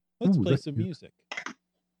Let's play some music.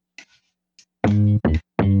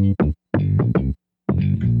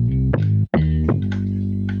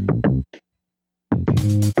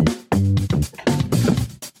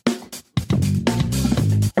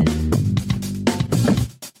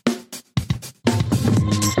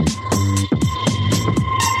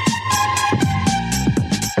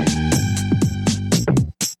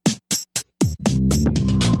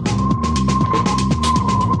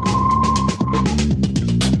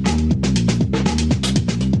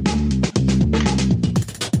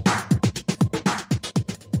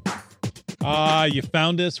 You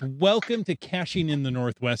found us. Welcome to Caching in the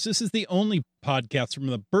Northwest. This is the only podcast from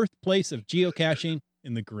the birthplace of geocaching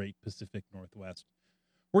in the great Pacific Northwest.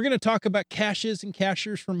 We're going to talk about caches and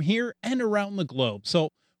cachers from here and around the globe. So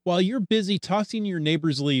while you're busy tossing your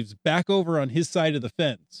neighbor's leaves back over on his side of the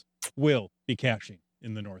fence, we'll be caching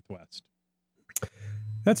in the Northwest.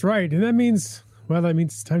 That's right. And that means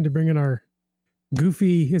it's time to bring in our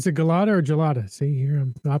goofy, is it gelada or gelada? See, here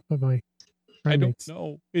I'm top of my primates. I don't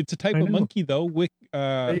know. It's a type of monkey, though.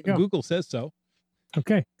 Google says so.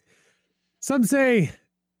 Okay. Some say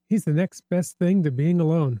he's the next best thing to being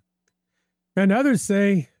alone. And others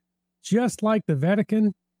say, just like the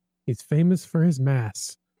Vatican, he's famous for his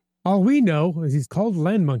mass. All we know is he's called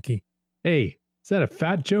Land Monkey. Hey, is that a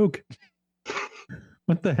fat joke?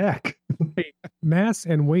 What the heck? Hey, mass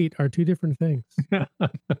and weight are two different things.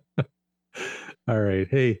 All right.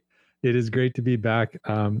 Hey, it is great to be back.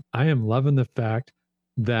 I am loving the fact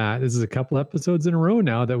that this is a couple episodes in a row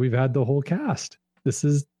now that we've had the whole cast. This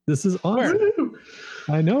is awesome.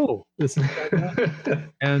 I know. This is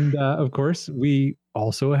and of course, we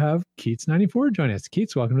also have Keats94 joining us.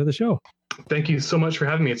 Keats, welcome to the show. Thank you so much for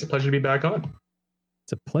having me. It's a pleasure to be back on.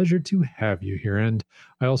 It's a pleasure to have you here. And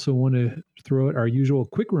I also want to throw out our usual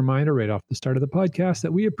quick reminder right off the start of the podcast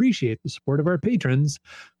that we appreciate the support of our patrons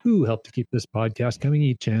who help to keep this podcast coming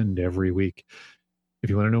each and every week. If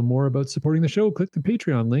you want to know more about supporting the show, click the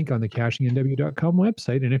Patreon link on the cachingnw.com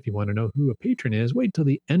website. And if you want to know who a patron is, wait till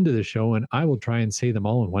the end of the show and I will try and say them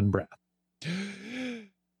all in one breath.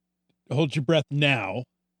 Hold your breath now.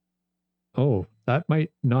 Oh, that might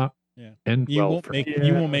not end you well won't for make me.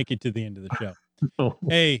 You won't make it to the end of the show. Oh.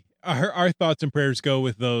 Hey, our thoughts and prayers go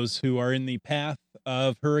with those who are in the path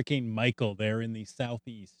of Hurricane Michael there in the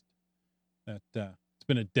southeast. That it's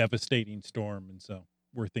been a devastating storm, and so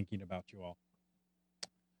we're thinking about you all.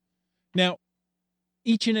 Now,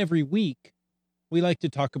 each and every week, we like to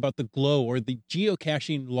talk about the GLOW or the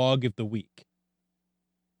geocaching log of the week.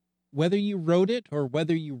 Whether you wrote it or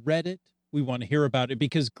whether you read it, we want to hear about it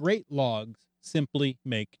because great logs simply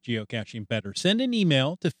make geocaching better. Send an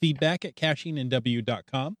email to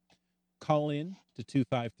feedback@cachingNW.com. Call in to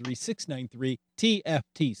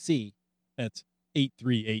 253-693-TFTC. That's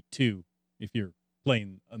 8382 if you're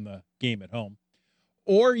playing on the game at home.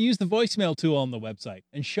 Or use the voicemail tool on the website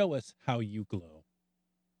and show us how you glow.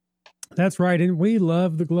 That's right. And we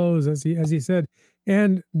love the glows, as he said.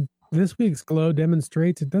 And this week's glow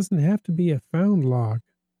demonstrates it doesn't have to be a found log.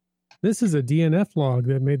 This is a DNF log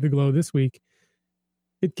that made the glow this week.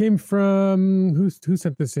 It came from, who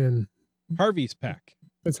sent this in? Harvey's Pack.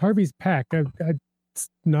 It's Harvey's Pack. It's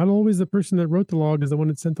not always the person that wrote the log is the one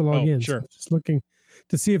that sent the log in. Sure. So just looking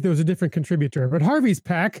to see if there was a different contributor. But Harvey's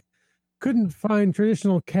Pack couldn't find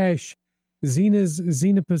traditional cache Xenopus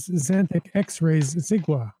xanthic X-rays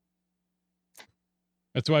Zigua.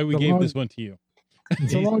 That's why we gave this one to you.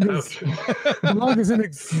 The log is an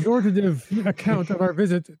exhortative account of our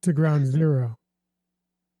visit to Ground Zero.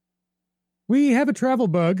 We have a travel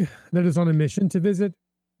bug that is on a mission to visit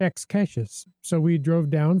X caches. So we drove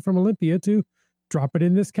down from Olympia to drop it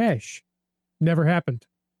in this cache. Never happened.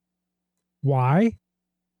 Why?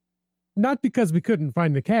 Not because we couldn't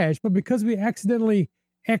find the cache, but because we accidentally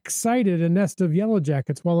excited a nest of yellow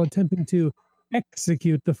jackets while attempting to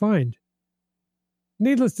execute the find.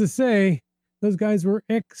 Needless to say, those guys were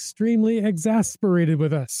extremely exasperated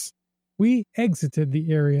with us. We exited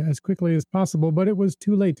the area as quickly as possible, but it was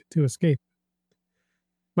too late to escape.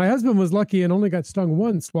 My husband was lucky and only got stung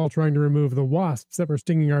once while trying to remove the wasps that were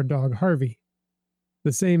stinging our dog, Harvey.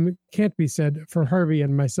 The same can't be said for Harvey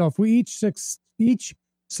and myself. We each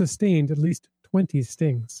sustained at least 20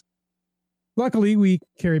 stings. Luckily, we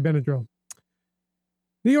carry Benadryl.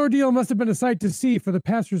 The ordeal must have been a sight to see for the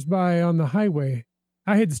passersby on the highway.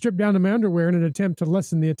 I had stripped down to my underwear in an attempt to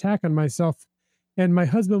lessen the attack on myself, and my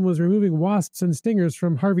husband was removing wasps and stingers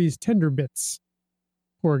from Harvey's tender bits.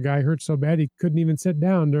 Poor guy hurt so bad he couldn't even sit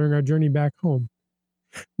down during our journey back home.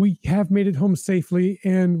 We have made it home safely,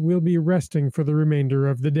 and we'll be resting for the remainder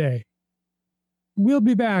of the day. We'll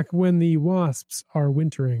be back when the wasps are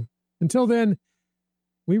wintering. Until then,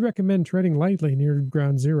 we recommend treading lightly near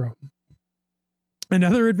ground zero.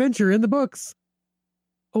 Another adventure in the books.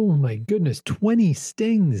 Oh my goodness, 20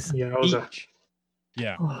 stings. Yeah, it was Each.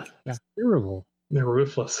 Yeah. Oh, that's terrible. they're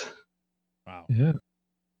ruthless. Wow. Yeah.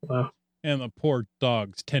 Wow. And the poor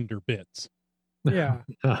dog's tender bits. Yeah.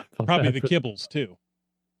 Felt Probably bad the for- kibbles too.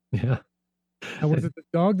 Yeah. And was it the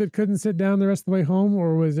dog that couldn't sit down the rest of the way home,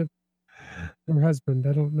 or was it her husband?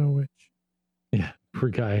 I don't know which. Yeah. Poor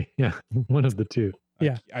guy. Yeah. One of the two.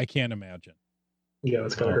 Yeah. I can't imagine. Yeah,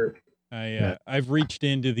 it's gotta Oh. hurt. I've reached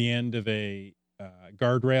into the end of a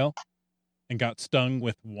guardrail and got stung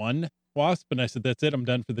with one wasp, and I said, "That's it. I'm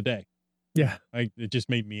done for the day." Yeah. It just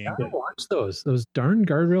made me You angry. gotta watch those darn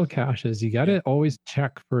guardrail caches. You gotta always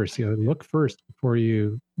check first. You gotta look first before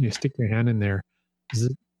you stick your hand in there.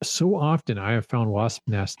 'Cause so often I have found wasp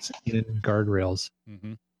nests in guardrails.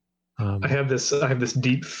 Hmm. I have this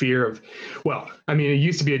deep fear of, well, I mean, it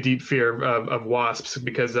used to be a deep fear of wasps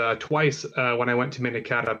because twice when I went to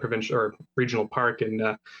Minnetonka Provincial or Regional Park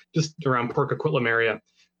in just around Port Coquitlam area,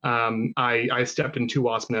 I stepped in 2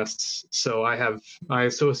 wasp nests. So I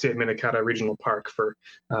associate Minnetonka Regional Park for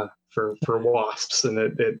wasps, and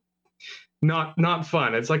it not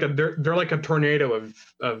fun. It's like they're like a tornado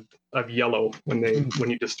of yellow when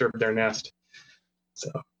you disturb their nest. So.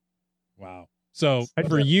 Wow. So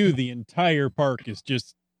for you, the entire park is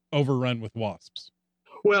just overrun with wasps.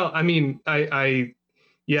 Well, I mean,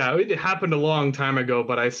 yeah, it happened a long time ago,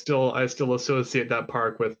 but I still associate that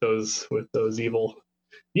park with those evil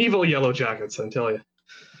yellow jackets, I tell you.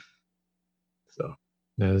 So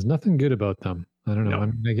There's nothing good about them. I don't know. No. I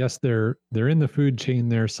mean, I guess they're in the food chain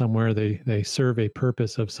there somewhere. They serve a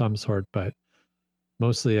purpose of some sort, but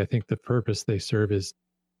mostly I think the purpose they serve is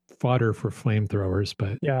fodder for flamethrowers.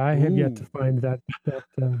 But Yeah, I have yet to find that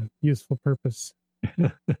useful purpose.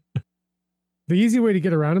 The easy way to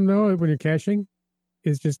get around him, though, when you're caching,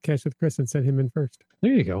 is just cache with Chris and send him in first.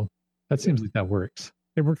 there you go. That seems like that works.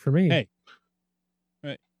 It worked for me. Hey.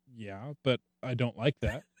 Yeah, but I don't like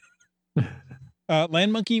that.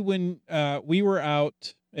 Land Monkey, when we were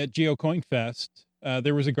out at GeoCoin Fest,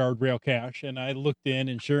 there was a guardrail cache, and I looked in,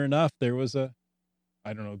 and sure enough, there was a,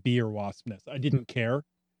 I don't know, bee or wasp nest. I didn't care.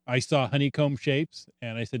 I saw honeycomb shapes,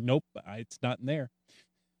 and I said, nope, it's not in there.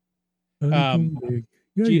 Honeycomb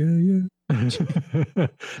yeah, G- yeah.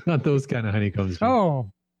 Not those kind of honeycombs.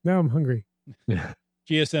 Oh, now I'm hungry.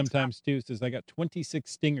 GSM times 2 says I got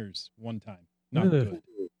 26 stingers one time. Not Ugh. good.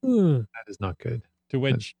 Ugh. That is not good. To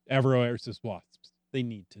which Avro says wasps. They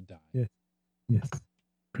need to die. Yeah. Yes,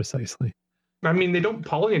 precisely. I mean, they don't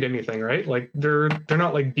pollinate anything, right? Like they're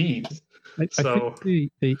not like bees. I So-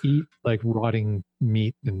 think they eat like rotting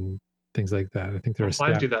meat and things like that. I think they're a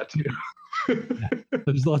Flies do scab. that too.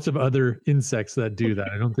 There's lots of other insects that do that.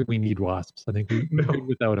 I don't think we need wasps. I think we're No. good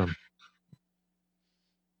without them.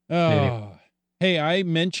 Oh, Anyway. hey, I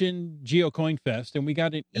mentioned GeoCoin Fest, and we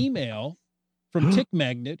got an email from Tick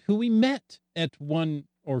Magnet, who we met at one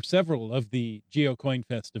or several of the GeoCoin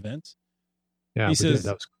Fest events. Yeah, He we did. says-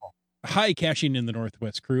 That was cool. Hi, Caching in the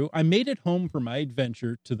Northwest crew. I made it home for my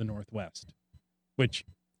adventure to the Northwest, which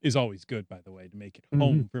is always good, by the way, to make it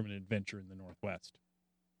home from an adventure in the Northwest.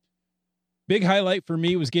 Big highlight for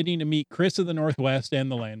me was getting to meet Chris of the Northwest and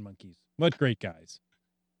the Land Monkeys. What great guys.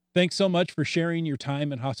 Thanks so much for sharing your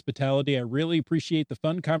time and hospitality. I really appreciate the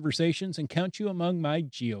fun conversations and count you among my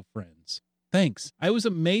Geo friends. Thanks. I was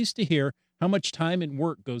amazed to hear how much time and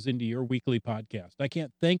work goes into your weekly podcast. I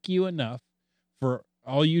can't thank you enough for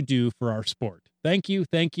all you do for our sport. Thank you,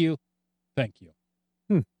 thank you, thank you.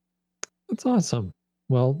 That's awesome.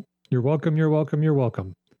 Well, you're welcome. You're welcome. You're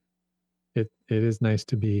welcome. It is nice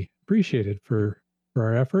to be appreciated for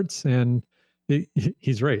our efforts, and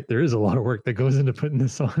he's right. There is a lot of work that goes into putting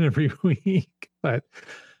this on every week, but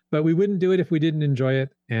we wouldn't do it if we didn't enjoy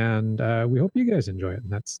it, and we hope you guys enjoy it, and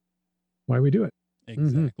that's why we do it.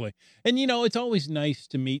 Exactly. And, you know, it's always nice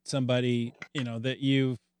to meet somebody, you know, that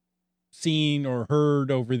you've seen or heard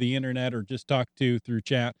over the internet or just talked to through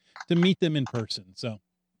chat, to meet them in person. So,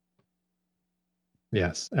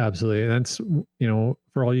 Yes, absolutely. And that's, you know,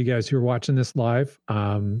 for all you guys who are watching this live,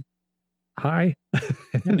 hi.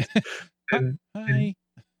 and, hi.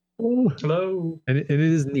 Hello. And it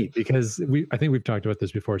is neat because I think we've talked about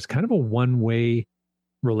this before. It's kind of a one-way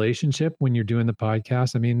relationship when you're doing the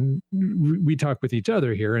podcast. I mean, we talk with each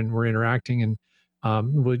other here and we're interacting, and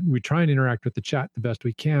we try and interact with the chat the best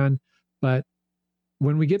we can. But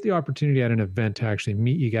when we get the opportunity at an event to actually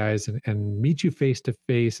meet you guys and meet you face to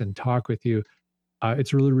face and talk with you,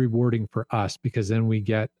 it's really rewarding for us, because then we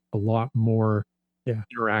get a lot more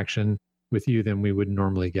interaction with you than we would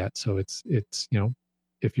normally get. So it's, you know,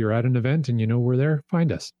 if you're at an event and you know we're there,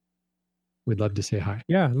 find us. we'd love to say hi.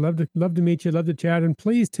 Yeah, love to meet you, love to chat, and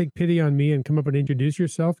please take pity on me and come up and introduce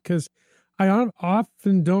yourself, because I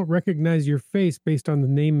often don't recognize your face based on the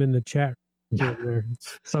name in the chat. Yeah.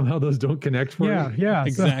 Somehow those don't connect for you. Yeah,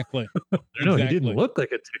 Exactly. No, he didn't look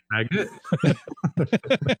like a tick magnet.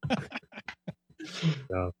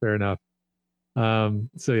 So, fair enough.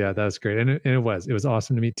 So yeah, that was great. And it was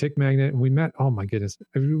awesome to meet Tick Magnet. And we met, oh my goodness,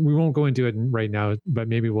 we won't go into it right now, but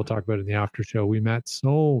maybe we'll talk about it in the after show. We met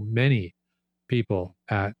so many people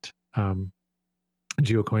at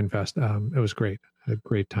GeoCoin Fest. It was great. I had a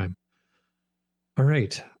great time. All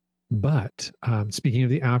right. But speaking of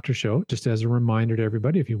the after show, just as a reminder to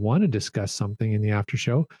everybody, if you want to discuss something in the after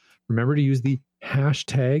show, remember to use the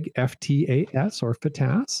hashtag FTAS or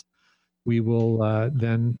FTAS. We will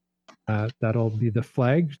then, that'll be the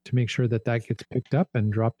flag to make sure that gets picked up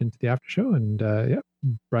and dropped into the after show. And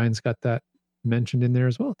Brian's got that mentioned in there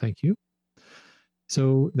as well. Thank you.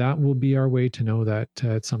 So that will be our way to know that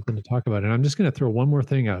it's something to talk about. And I'm just going to throw one more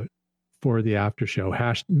thing out for the after show.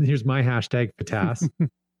 Here's my hashtag FTAS.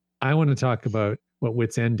 I want to talk about what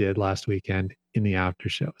Wits End did last weekend in the after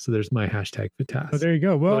show. So there's my hashtag FTAS. Oh, there you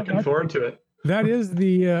go. Well, looking forward to it. That is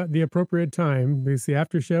the appropriate time, because the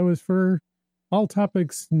after show is for all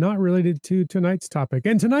topics not related to tonight's topic.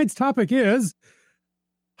 And tonight's topic is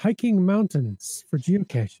hiking mountains for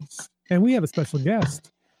geocaches. And we have a special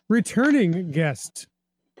guest, returning guest.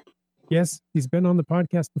 Yes, he's been on the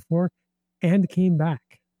podcast before and came back.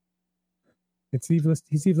 He's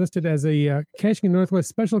listed as a Caching Northwest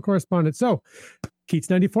special correspondent. So,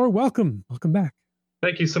 Keats94, welcome back.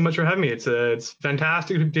 Thank you so much for having me. It's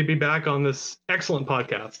fantastic to be back on this excellent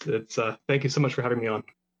podcast. It's thank you so much for having me on.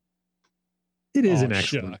 It is an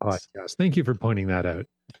excellent podcast. Thank you for pointing that out.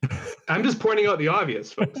 I'm just pointing out the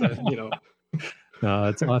obvious, folks. No,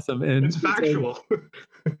 it's awesome, and it's factual.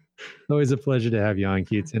 It's always a pleasure to have you on,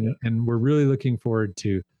 Keats, and we're really looking forward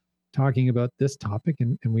to talking about this topic,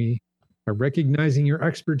 and we are recognizing your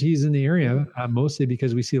expertise in the area, mostly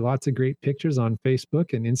because we see lots of great pictures on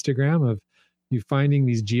Facebook and Instagram of you finding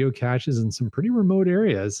these geocaches in some pretty remote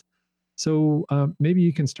areas. So maybe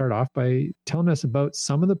you can start off by telling us about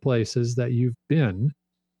some of the places that you've been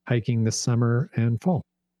hiking this summer and fall.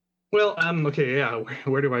 Well, okay, yeah.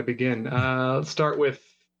 Where do I begin? Let's start with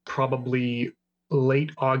probably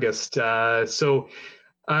late August. So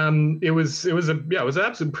it was an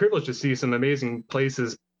absolute privilege to see some amazing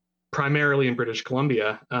places, primarily in British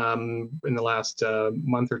Columbia, in the last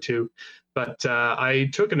month or two. But I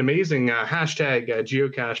took an amazing hashtag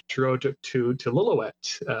geocache road to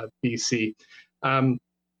Lillooet, BC. And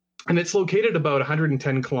it's located about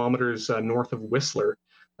 110 kilometers north of Whistler.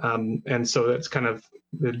 And so that's kind of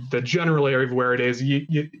the general area of where it is.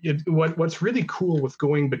 What's really cool with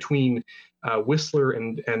going between Whistler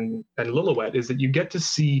and Lillooet is that you get to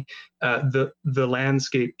see the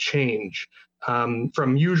landscape change.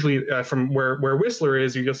 From usually from where Whistler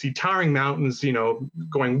is, you'll see towering mountains,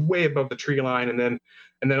 going way above the tree line, and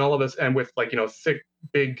then all of us, and with thick,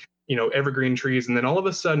 big, evergreen trees, and then all of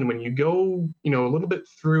a sudden, when you go, a little bit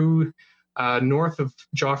through north of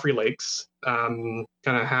Joffrey Lakes, kind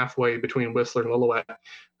of halfway between Whistler and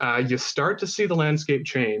Lillooet, you start to see the landscape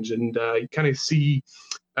change, and you kind of see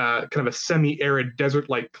kind of a semi-arid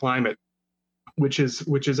desert-like climate, which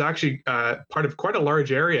is actually part of quite a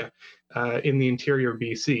large area in the interior of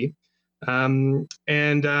BC.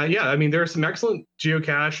 There are some excellent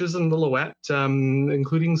geocaches in Lillooet,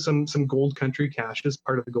 including some Gold Country caches,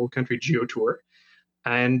 part of the Gold Country Geo Tour.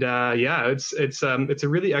 And it's a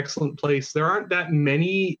really excellent place. There aren't that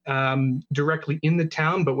many directly in the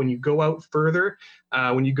town, but when you go out further,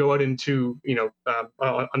 when you go out into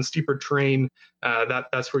on steeper terrain,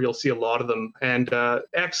 that's where you'll see a lot of them. And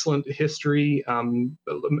excellent history,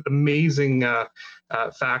 amazing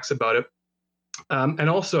facts about it. And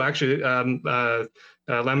also, actually,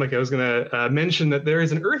 Lambic, I was going to mention that there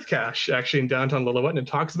is an earth cache actually in downtown Lillooet, and it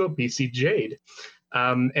talks about BC jade.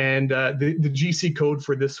 The GC code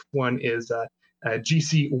for this one is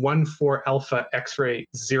GC14 Alpha X-ray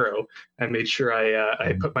 0. I made sure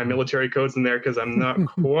I put my military codes in there because I'm not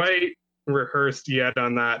quite rehearsed yet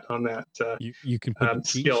on that. You can put a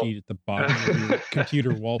cheat sheet at the bottom of your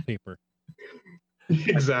computer wallpaper.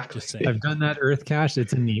 Exactly. I've done that earth cache.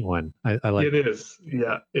 It's a neat one. I like it. It is.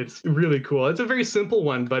 Yeah, it's really cool. It's a very simple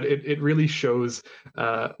one, but it really shows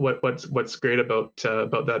what's great about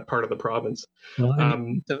that part of the province. Well,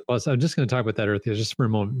 so I'm just going to talk about that earth cache just for a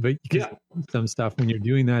moment. But some stuff when you're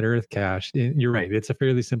doing that earth cache, you're right. It's a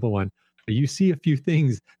fairly simple one. But you see a few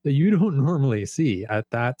things that you don't normally see at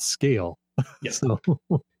that scale. Yes. So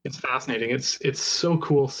It's fascinating. It's so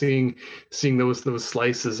cool seeing those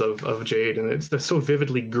slices of jade, and they're so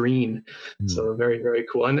vividly green. So very, very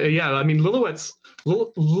cool. And yeah, I mean, Lillooet's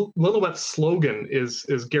slogan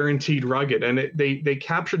is guaranteed rugged, and they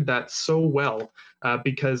captured that so well,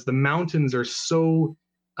 because the mountains are so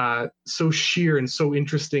sheer and so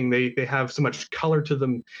interesting. They have so much color to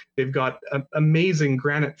them. They've got amazing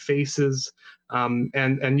granite faces,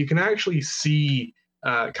 and you can actually see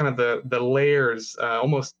kind of the layers.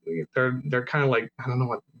 Almost they're kind of like, I don't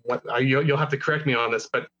know what you'll have to correct me on this,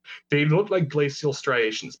 but they look like glacial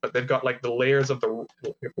striations, but they've got like the layers of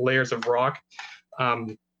rock.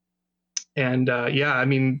 And yeah, I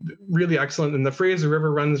mean, really excellent. And the Fraser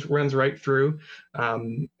River runs right through,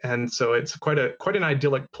 and so it's quite an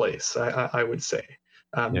idyllic place, I would say.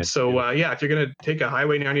 Yeah, if you're gonna take a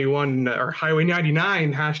Highway 91 or Highway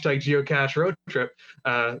 99 #geocache road trip,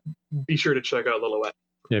 be sure to check out Lillooet.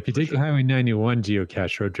 Yeah, if you take the Highway 91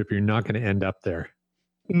 geocache road trip, you're not going to end up there.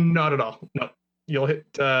 Not at all. No, you'll hit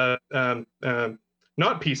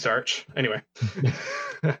not Peace Arch. Anyway,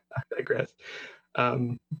 I digress.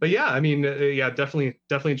 But yeah, I mean, yeah,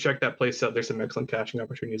 definitely check that place out. There's some excellent caching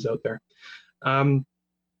opportunities out there.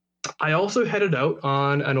 I also headed out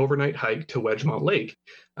on an overnight hike to Wedgemont Lake,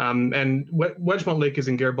 and Wedgemont Lake is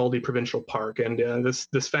in Garibaldi Provincial Park, and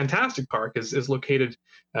this fantastic park is located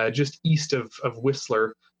just east of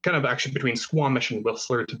Whistler, kind of actually between Squamish and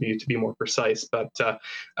Whistler to be more precise. But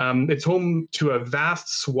it's home to a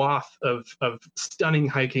vast swath of stunning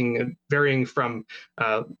hiking, varying from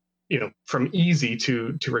from easy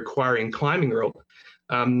to requiring climbing rope.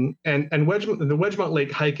 And the Wedgemont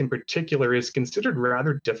Lake hike in particular is considered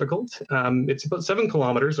rather difficult. It's about 7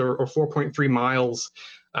 kilometers or 4.3 miles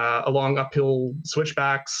along uphill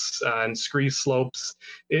switchbacks and scree slopes.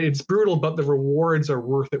 It's brutal, but the rewards are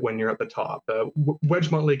worth it when you're at the top.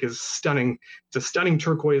 Wedgemont Lake is stunning. It's a stunning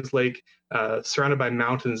turquoise lake surrounded by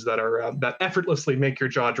mountains that effortlessly make your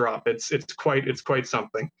jaw drop. It's quite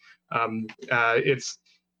something. It's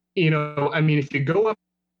I mean, if you go up.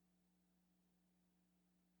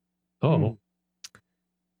 Oh,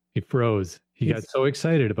 he froze. He got so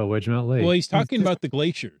excited about Wedgemont Lake. Well, he's talking about the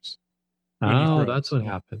glaciers. Oh, that's what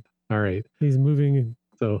happened. All right. He's moving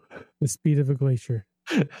so the speed of a glacier.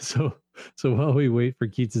 So while we wait for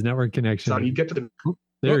Keats' network connection, So you get to the.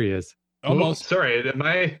 There he is. Almost. Sorry, am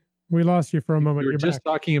I? We lost you for a moment. You were just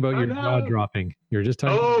talking about your jaw dropping. You're just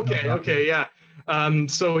talking. Oh, okay, yeah.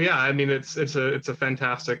 So yeah, I mean, it's a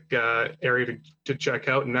fantastic area to check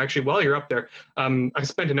out. And actually, while you're up there, I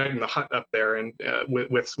spent a night in the hut up there, and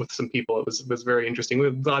with some people. It was very interesting.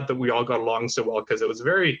 We're glad that we all got along so well, because it was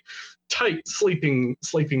very tight sleeping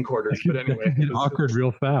quarters. But anyway, it was awkward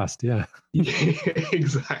real fast. Yeah.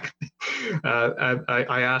 Exactly.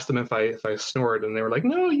 I asked them if I snored, and they were like,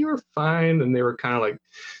 "No, you're fine." And they were kind of like,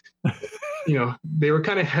 they were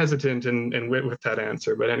kind of hesitant and with that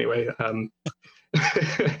answer. But anyway,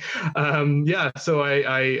 yeah. So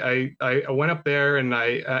I went up there, and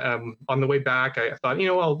I on the way back, I thought,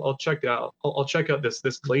 I'll check out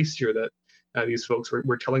this glacier that these folks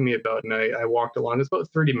were telling me about, and I walked along. It's about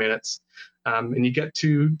 30 minutes, and you get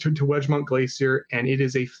to Wedgemont Glacier, and it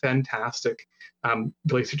is a fantastic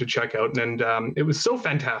glacier to check out. And it was so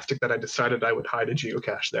fantastic that I decided I would hide a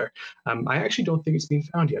geocache there. I actually don't think it's been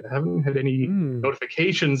found yet. I haven't had any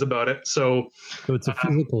notifications about it. So it's a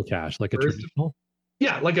physical cache, like a traditional?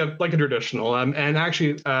 Yeah, like a traditional. And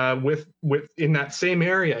actually, with in that same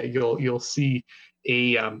area, you'll see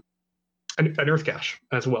an earth cache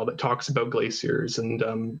as well that talks about glaciers and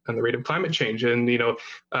the rate of climate change. And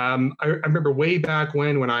I remember way back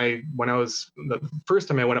when I was the first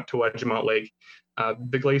time I went up to Wedgemont Lake,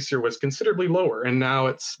 the glacier was considerably lower, and now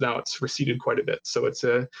it's receded quite a bit. So it's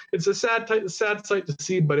a sad sight to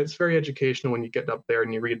see, but it's very educational when you get up there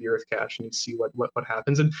and you read the earth cache and you see what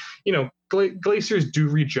happens. And glaciers do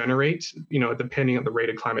regenerate, depending on the rate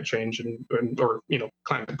of climate change or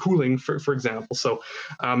climate cooling, for example. So,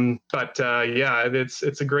 yeah,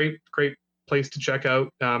 it's a great place to check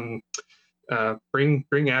out.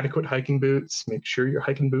 Bring adequate hiking boots. Make sure your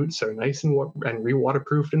hiking boots are nice and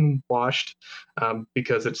re-waterproofed and washed,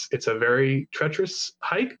 because it's a very treacherous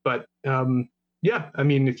hike. But yeah, I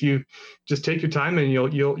mean, if you just take your time, and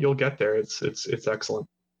you'll get there. It's excellent.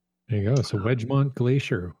 There you go. So Wedgemont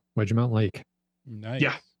Glacier, Wedgemont Lake. Nice.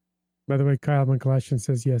 Yeah. By the way, Kyle McClashin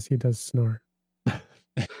says yes, he does snore.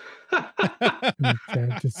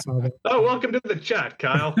 I just saw that. Oh, welcome to the chat,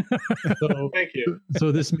 Kyle. So, thank you.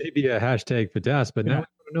 So this may be a hashtag FDAS, but now I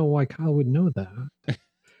don't know why Kyle would know that.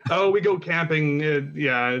 Oh, we go camping.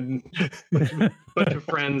 Yeah, bunch of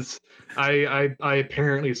friends. I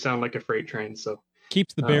apparently sound like a freight train. So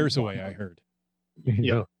keeps the bears away, I heard.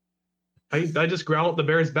 Yeah. I just growl at the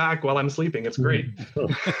bear's back while I'm sleeping. It's great.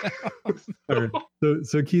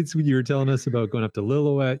 So Keith, you were telling us about going up to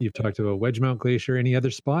Lillooet. You've talked about Wedgemount Glacier. Any other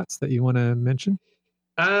spots that you want to mention?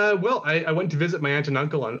 Well, I went to visit my aunt and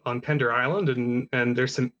uncle on Pender Island, and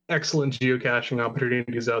there's some excellent geocaching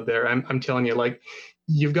opportunities out there. I'm telling you, like,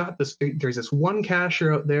 you've got this. There's this one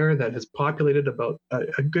cacher out there that has populated about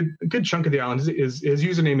a good chunk of the island. His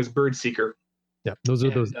username is Birdseeker. Yeah, those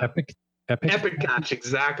are those epic cache,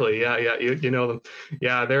 exactly. Yeah, you know them.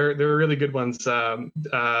 Yeah, they're really good ones. So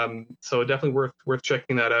definitely worth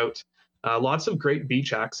checking that out. Lots of great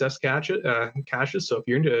beach access caches. So if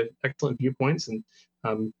you're into excellent viewpoints and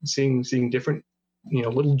seeing different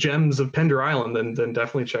little gems of Pender Island, then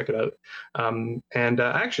definitely check it out. And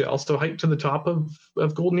actually, I also hiked to the top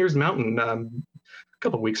of Golden Ears Mountain a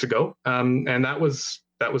couple of weeks ago, and that was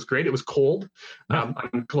great. It was cold.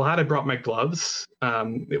 I'm glad I brought my gloves.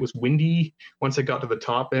 It was windy once I got to the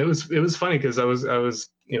top. And it was funny because I was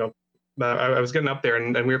getting up there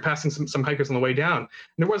and we were passing some hikers on the way down. And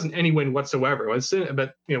there wasn't any wind whatsoever.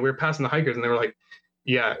 But we were passing the hikers and they were like,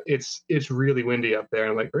 "Yeah, it's really windy up there."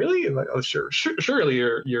 And I'm like, "Really?" And I'm like, "Oh, surely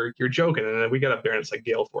you're joking." And then we got up there and it's like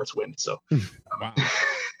gale force wind. So, Wow.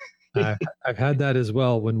 I've had that as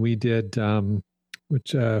well when we did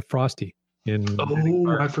Frosty.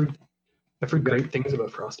 I've heard great things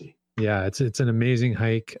about Frosty. Yeah, it's an amazing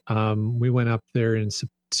hike. We went up there in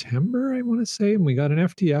September, I want to say, and we got an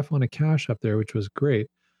FTF on a cache up there, which was great.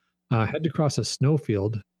 Had to cross a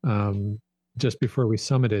snowfield just before we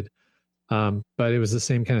summited, but it was the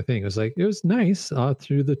same kind of thing. It was nice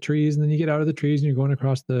through the trees, and then you get out of the trees and you're going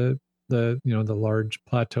across the large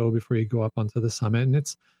plateau before you go up onto the summit, and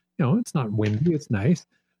it's not windy, it's nice.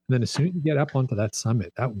 And then as soon as you get up onto that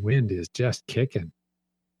summit, that wind is just kicking.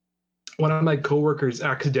 One of my coworkers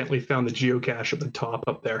accidentally found the geocache at the top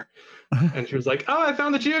up there. And she was like, "Oh, I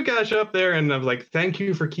found the geocache up there." And I was like, "Thank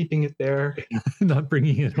you for keeping it there." Not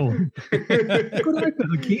bringing it home.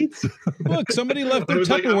 Good Keats. Look, somebody left their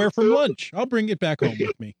Tupperware from lunch. I'll bring it back home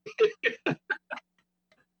with me.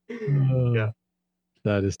 Yeah.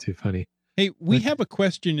 That is too funny. Hey, we have a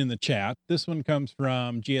question in the chat. This one comes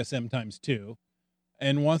from GSM times 2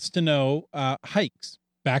 and wants to know hikes,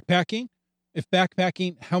 backpacking. If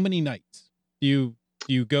backpacking, how many nights do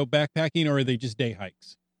you go backpacking, or are they just day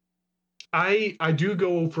hikes? I do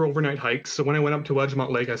go for overnight hikes. So when I went up to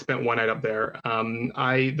Wedgemount Lake, I spent one night up there.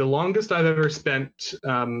 The longest I've ever spent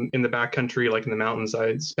in the backcountry, like in the mountains,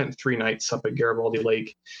 I spent 3 nights up at Garibaldi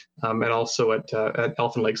Lake, and also at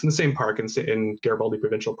Elfin Lakes in the same park in Garibaldi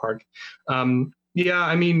Provincial Park. Yeah,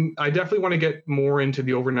 I mean, I definitely want to get more into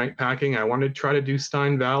the overnight packing. I want to try to do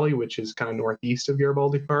Stein Valley, which is kind of northeast of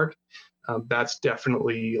Garibaldi Park. That's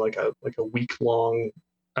definitely like a week-long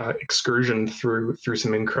excursion through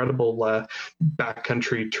some incredible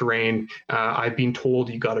backcountry terrain. I've been told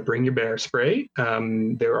you got to bring your bear spray.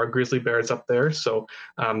 There are grizzly bears up there, so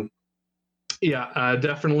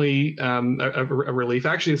definitely a relief.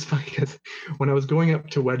 Actually, it's funny because when I was going up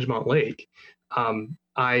to Wedgemount Lake,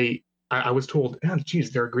 I was told, "Oh,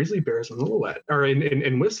 geez, there are grizzly bears in Lillooet or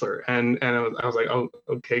in Whistler," and I was like, "Oh,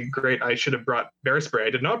 okay, great. I should have brought bear spray. I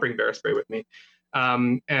did not bring bear spray with me."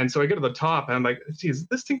 And so I get to the top and I'm like, "Geez,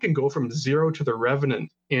 this thing can go from 0 to the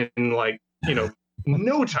Revenant in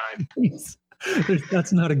no time."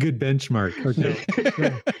 That's not a good benchmark. Okay.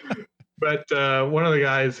 But one of the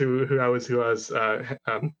guys who I was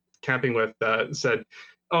camping with said,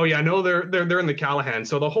 "Oh yeah, no, they're in the Callahan."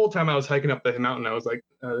 So the whole time I was hiking up the mountain, I was like,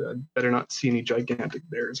 I better not see any gigantic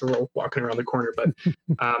bears or walking around the corner. But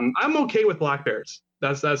I'm okay with black bears.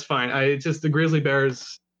 That's fine. It's just the grizzly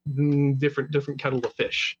bears, different kettle of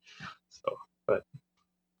fish. So, but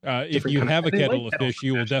if you have a kettle of fish,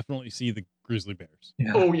 you will definitely see the grizzly bears.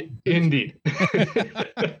 Yeah. Oh, yeah, indeed.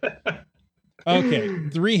 Okay,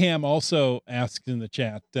 3ham also asks in the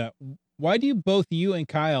chat, why do both you and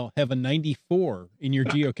Kyle have a 94 in your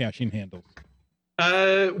geocaching handles?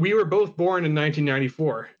 We were both born in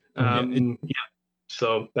 1994.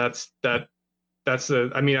 So that's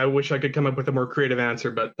I mean, I wish I could come up with a more creative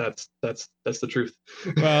answer, but that's the truth.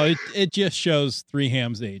 Well, it just shows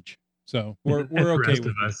 3ham's age. So we're okay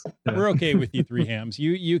with us. Yeah. We're okay with you, 3hams.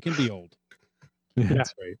 You can be old.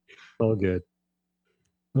 That's right. All good.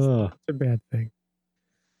 Oh, it's a bad thing.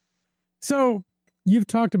 So you've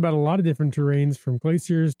talked about a lot of different terrains, from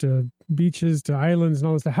glaciers to beaches to islands and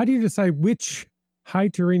all this stuff. How do you decide which high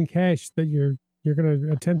terrain cache that you're going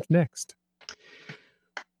to attempt next?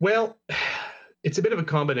 Well, it's a bit of a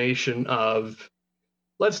combination of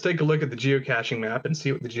let's take a look at the geocaching map and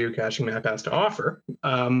see what the geocaching map has to offer.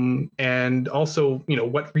 And also,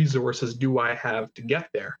 what resources do I have to get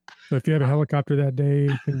there? So if you have a helicopter that day,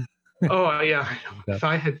 you can... Oh yeah, if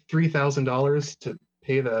I had $3,000 to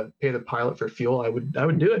pay the pilot for fuel, I would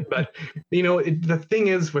do it. But the thing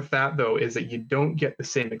is with that though is that you don't get the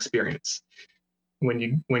same experience when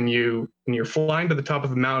you're flying to the top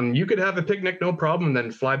of a mountain. You could have a picnic, no problem, and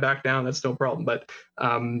then fly back down. That's no problem.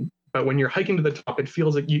 But when you're hiking to the top, it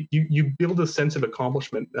feels like you build a sense of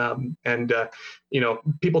accomplishment.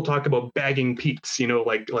 People talk about bagging peaks.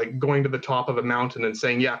 Like going to the top of a mountain and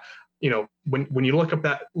saying, yeah. When you look up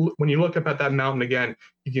at that mountain again,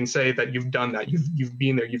 you can say that you've done that. You've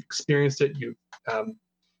been there. You've experienced it. You've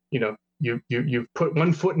put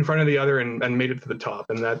one foot in front of the other and made it to the top.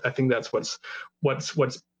 And that, I think that's what's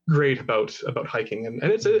great about hiking. And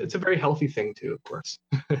it's a very healthy thing too, of course.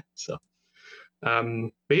 So,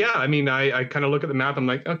 but yeah, I mean, I kind of look at the map. I'm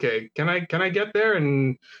like, okay, can I get there?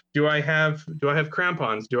 And do I have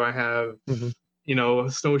crampons? Do I have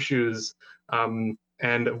snowshoes?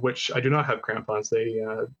 And which I do not have crampons. They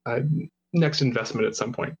next investment at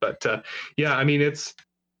some point. But yeah, I mean,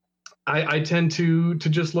 I tend to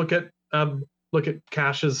just look at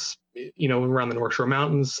caches, around the North Shore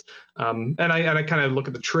Mountains, and I kind of look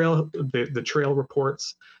at the trail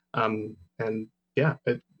reports, and yeah,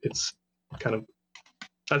 it's kind of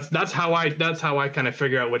that's how I kind of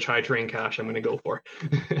figure out which high terrain cache I'm going to go for.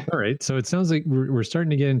 All right. So it sounds like we're starting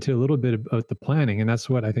to get into a little bit about the planning, and that's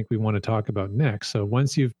what I think we want to talk about next. So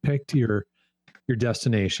once you've picked your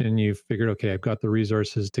destination, you've figured, okay, I've got the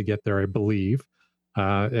resources to get there, I believe.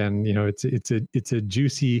 And it's a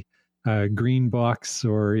juicy green box,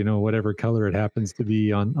 or whatever color it happens to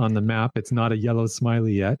be on the map. It's not a yellow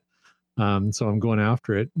smiley yet. So I'm going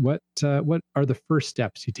after it. What are the first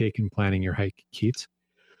steps you take in planning your hike, Keats?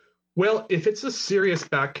 Well, if it's a serious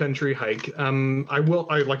backcountry hike,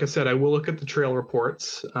 like I said, I will look at the trail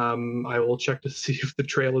reports. I will check to see if the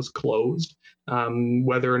trail is closed,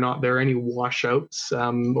 whether or not there are any washouts,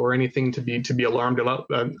 or anything to be alarmed about,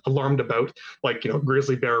 like,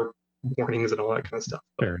 grizzly bear warnings and all that kind of stuff.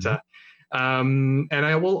 And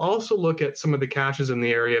I will also look at some of the caches in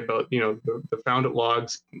the area about, the found it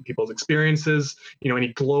logs, people's experiences,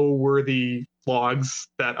 any glow-worthy logs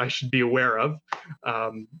that I should be aware of.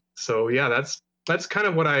 So yeah, that's kind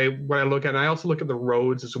of what I look at. And I also look at the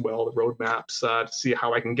roads as well, the road maps, to see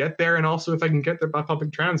how I can get there, and also if I can get there by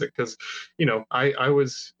public transit, because I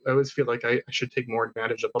always feel like I should take more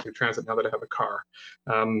advantage of public transit now that I have a car.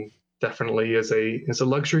 Definitely is a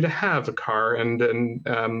luxury to have a car, and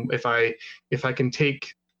if I can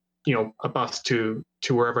take a bus to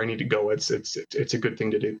wherever I need to go, it's a good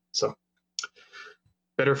thing to do. So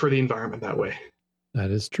better for the environment that way. That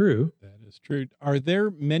is true. That is true. Are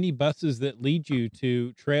there many buses that lead you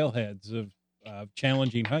to trailheads of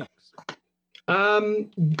challenging hikes?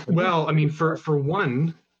 Well, I mean, for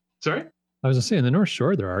one, sorry? I was going to say, in the North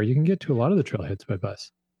Shore there are. You can get to a lot of the trailheads by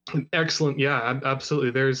bus. Excellent. Yeah,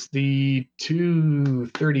 absolutely. There's the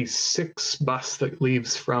 236 bus that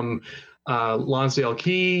leaves from Lonsdale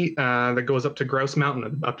Key that goes up to Grouse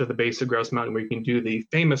Mountain, up to the base of Grouse Mountain, where you can do the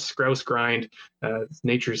famous grouse grind,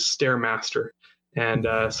 nature's Stairmaster, and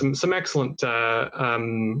some excellent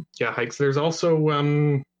hikes. There's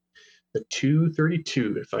also the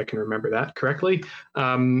 232, if I can remember that correctly.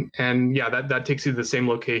 And yeah, that takes you to the same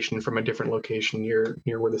location from a different location near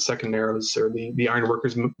where the Second Narrows or the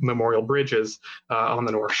Ironworkers Memorial Bridge is on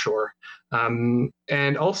the North Shore.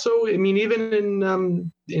 And also, I mean,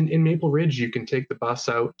 even in Maple Ridge, you can take the bus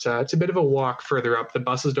out. It's a bit of a walk further up. The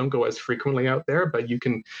buses don't go as frequently out there, but you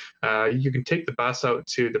can take the bus out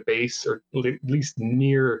to the base, or at least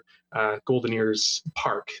near Golden Ears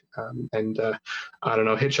Park. And I don't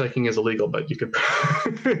know, hitchhiking is illegal, but you could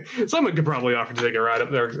someone could probably offer to take a ride up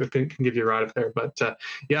there. Can give you a ride up there. But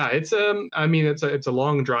yeah, it's a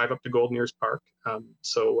long drive up to Golden Ears Park.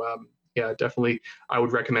 Yeah, definitely, I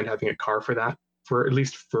would recommend having a car for that, for at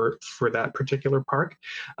least for that particular park.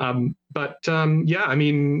 Yeah, I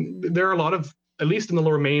mean, there are a lot of, at least in the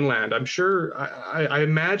Lower Mainland, I'm sure, I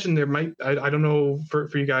imagine there might, I don't know for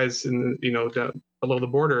you guys in down below the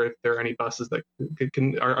border, if there are any buses that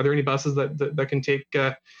are there any buses that can take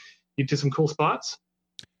you to some cool spots?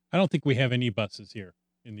 I don't think we have any buses here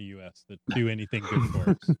in the U.S. that do anything good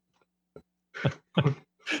for us.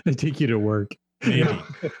 They take you to work. Maybe.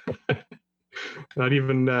 Not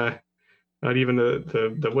even the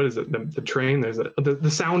what is it? The train. There's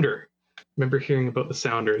the Sounder. Remember hearing about the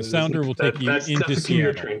Sounder? The Sounder will take you into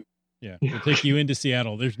Seattle. Train. Yeah, it'll take you into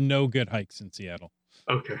Seattle. There's no good hikes in Seattle.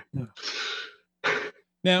 Okay.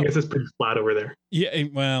 Now, I guess it's pretty flat over there. yeah,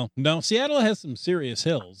 well, no, Seattle has some serious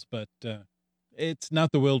hills, but it's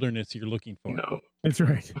not the wilderness you're looking for. No. That's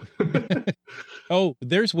right. Oh,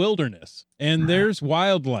 there's wilderness and there's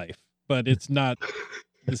wildlife, but it's not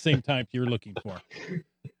the same type you're looking for.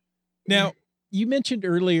 Now, you mentioned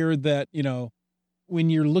earlier that, when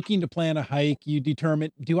you're looking to plan a hike, you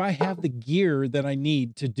determine, do I have the gear that I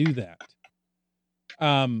need to do that?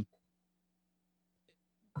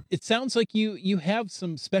 It sounds like you have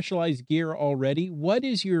some specialized gear already. What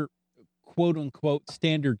is your quote unquote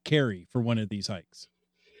standard carry for one of these hikes?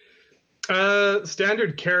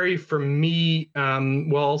 Standard carry for me.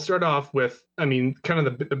 Well, I'll start off with, kind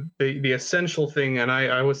of the essential thing. And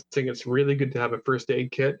I always think it's really good to have a first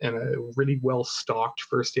aid kit and a really well stocked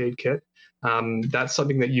first aid kit. That's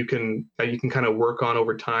something that you can kind of work on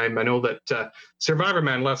over time. I know that Survivor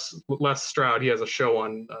Man Les Stroud, he has a show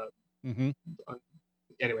on.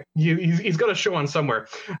 Anyway, he's got a show on somewhere,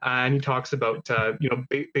 and he talks about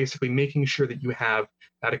basically making sure that you have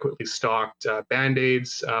adequately stocked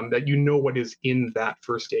Band-Aids, that you know what is in that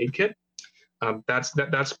first aid kit.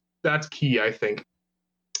 That's key, I think.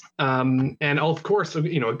 And of course, a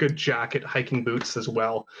good jacket, hiking boots as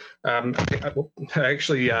well. I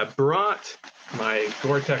actually brought my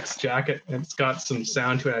Gore-Tex jacket, and it's got some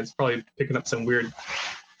sound to it. It's probably picking up some weird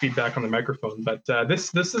feedback on the microphone, but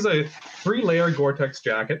this is a 3-layer Gore-Tex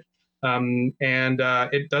jacket, and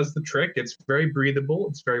it does the trick. It's very breathable.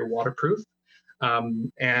 It's very waterproof.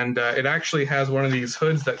 And it actually has one of these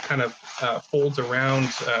hoods that kind of folds around.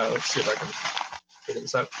 Let's see if I can figure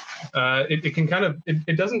this out. It can kind of,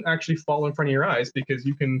 it doesn't actually fall in front of your eyes because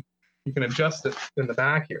you can adjust it in the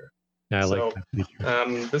back here. Yeah, I like that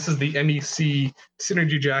feature. This is the MEC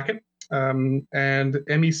Synergy jacket. And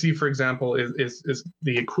MEC, for example, is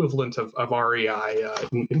the equivalent of REI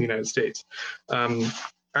in the United States.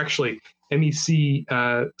 Actually, MEC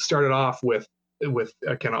started off with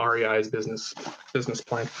kind of REI's business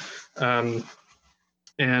plan.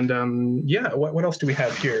 What else do we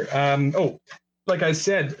have here? Like I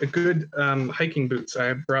said, a good hiking boots.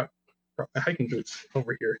 I brought my hiking boots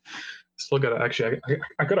over here. Still gotta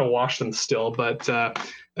I gotta wash them still, but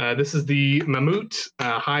this is the Mammut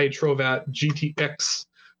High Trovat GTX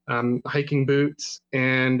hiking boots,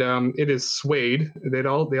 and it is suede. They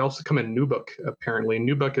also come in nubuck. Apparently,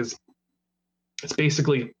 nubuck it's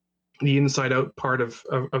basically the inside out part of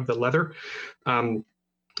the leather, and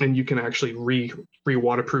you can actually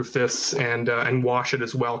re-waterproof this and wash it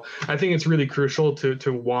as well. I think it's really crucial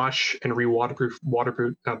to wash and waterproof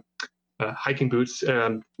hiking boots,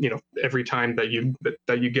 every time that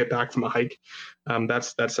you get back from a hike.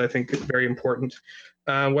 That's I think very important.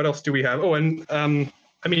 What else do we have? Oh, and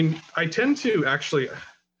I tend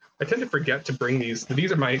to forget to bring these.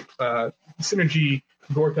 These are my Synergy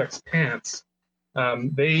Gore-Tex pants.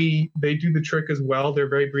 They do the trick as well. They're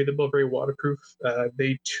very breathable, very waterproof.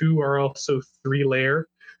 They too are also 3-layer.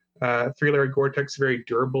 3-layer Gore-Tex, very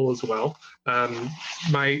durable as well. The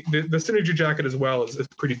Synergy jacket as well is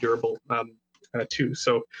pretty durable too.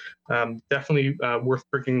 So definitely worth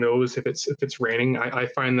bringing those if it's raining. I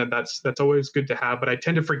find that's always good to have, but I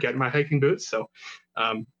tend to forget my hiking boots. So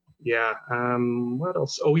what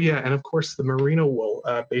else? Oh yeah, and of course the merino wool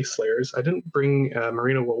base layers. I didn't bring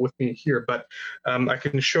merino wool with me here, but I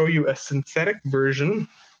can show you a synthetic version.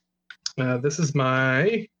 This is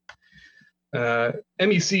my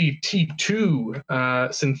MEC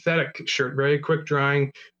T2 synthetic shirt, very quick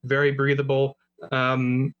drying, very breathable,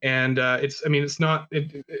 and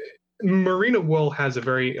merino wool has a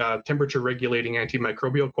very temperature regulating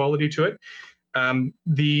antimicrobial quality to it.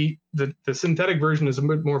 The synthetic version is a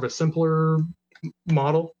bit more of a simpler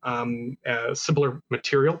model, simpler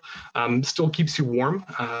material, still keeps you warm,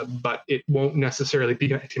 but it won't necessarily be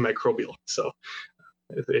antimicrobial. So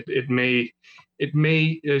it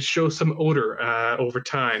may show some odor over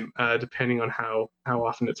time, depending on how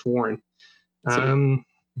often it's worn. Going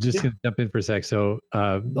to jump in for a sec. So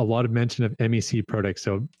a lot of mention of MEC products.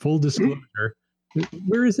 So full disclosure,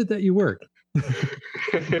 where is it that you work?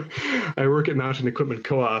 I work at Mountain Equipment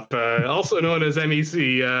Co-op, also known as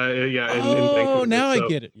MEC. In now I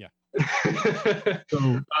get it. Yeah.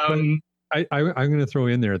 I'm going to throw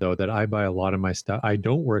in there, though, that I buy a lot of my stuff. I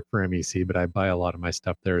don't work for MEC, but I buy a lot of my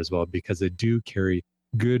stuff there as well because they do carry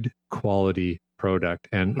good quality product.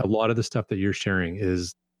 And a lot of the stuff that you're sharing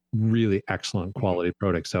is really excellent quality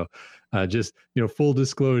product. So Just, full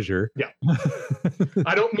disclosure. Yeah.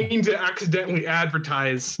 I don't mean to accidentally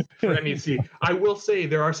advertise for MEC. I will say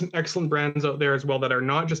there are some excellent brands out there as well that are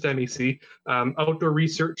not just MEC. Outdoor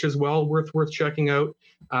Research as well, worth checking out.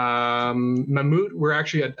 Mammut, we're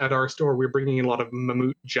actually at our store, we're bringing in a lot of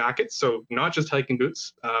Mammut jackets, so not just hiking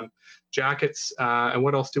boots, jackets. And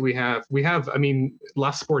what else do we have? We have,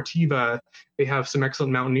 La Sportiva, they have some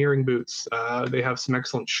excellent mountaineering boots. They have some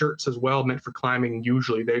excellent shirts as well, meant for climbing.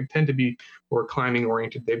 Usually they tend to be more climbing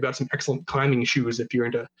oriented. They've got some excellent climbing shoes if you're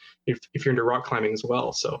into rock climbing as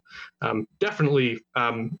well. So definitely,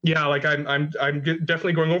 like I'm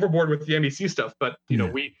definitely going overboard with the MEC stuff, but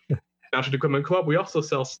we Mounted Equipment Co-op, we also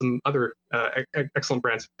sell some other excellent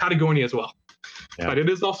brands, Patagonia as well. Yeah. But it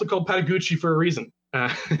is also called Patagucci for a reason.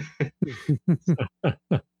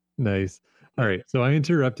 Nice. All right. So I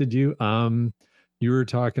interrupted you. You were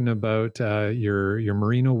talking about your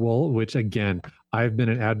merino wool, which again, I've been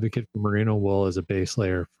an advocate for merino wool as a base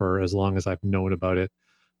layer for as long as I've known about it.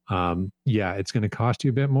 It's going to cost you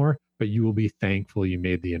a bit more, but you will be thankful you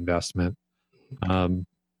made the investment.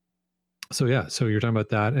 So you're talking about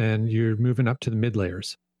that, and you're moving up to the mid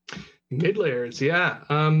layers. Mid layers, yeah.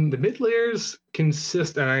 The mid layers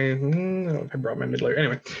consist. I don't know if I brought my mid layer.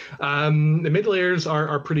 Anyway, the mid layers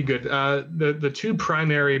are pretty good. The two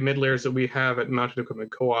primary mid layers that we have at Mounted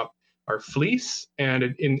Equipment Co-op are fleece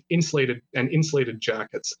and insulated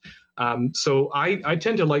jackets. So I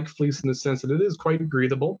tend to like fleece in the sense that it is quite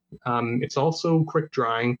breathable. It's also quick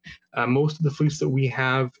drying. Most of the fleece that we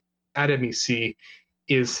have at MEC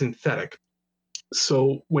is synthetic.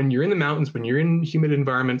 So when you're in the mountains, when you're in humid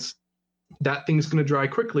environments, that thing's going to dry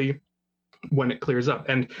quickly when it clears up.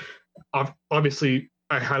 And obviously,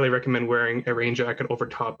 I highly recommend wearing a rain jacket over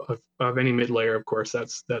top of any mid layer. Of course,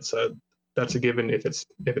 that's a given if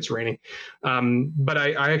it's raining. But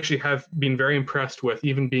I actually have been very impressed with,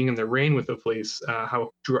 even being in the rain with the fleece,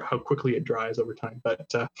 how quickly it dries over time.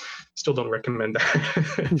 But still don't recommend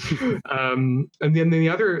that. And then the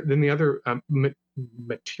other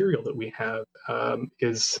material that we have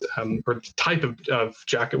is, or the type of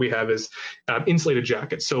jacket we have is insulated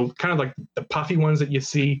jackets. So kind of like the puffy ones that you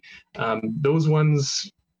see, those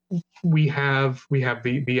ones. We have the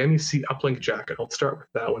MEC uplink jacket. I'll start with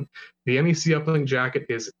that one. The MEC uplink jacket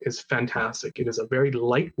is fantastic. It is a very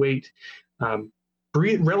lightweight,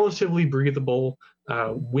 relatively breathable,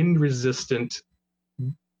 wind resistant,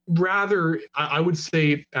 rather I would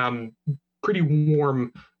say pretty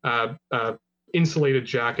warm insulated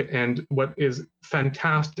jacket. And what is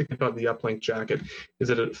fantastic about the uplink jacket is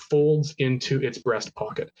that it folds into its breast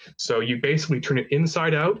pocket. So you basically turn it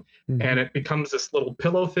inside out, and it becomes this little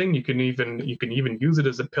pillow thing. You can even use it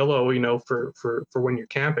as a pillow, for when you're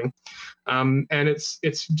camping. And it's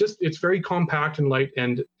very compact and light,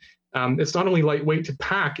 and it's not only lightweight to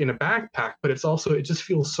pack in a backpack, but it just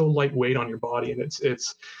feels so lightweight on your body, and it's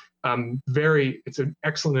an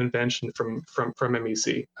excellent invention from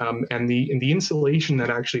MEC. And the insulation that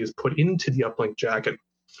actually is put into the uplink jacket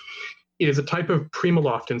is a type of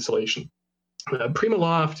Primaloft insulation.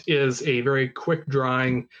 Primaloft is a very quick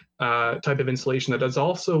drying type of insulation that does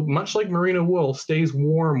also, much like merino wool, stays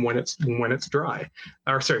warm when it's dry,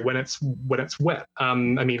 when it's wet.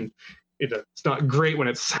 It's not great when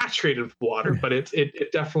it's saturated with water, but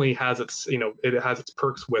it definitely has its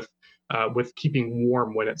perks with keeping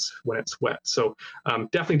warm when it's wet. So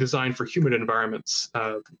definitely designed for humid environments,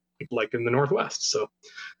 like in the Northwest. So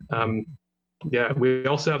we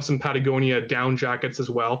also have some Patagonia down jackets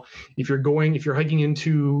as well. If you're hiking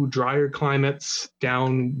into drier climates,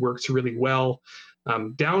 down works really well.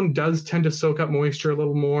 Down does tend to soak up moisture a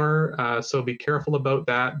little more, so be careful about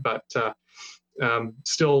that. But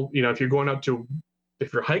still,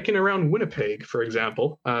 if you're hiking around Winnipeg, for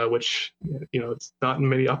example, which it's not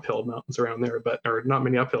many uphill mountains around there, or not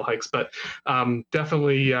many uphill hikes, but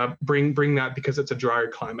definitely bring that, because it's a drier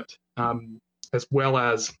climate, as well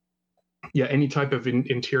as any type of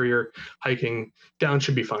interior hiking. Down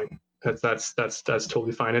should be fine. That's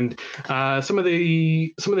totally fine. And some of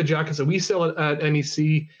the jackets that we sell at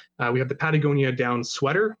MEC, we have the Patagonia down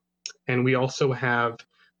sweater, and we also have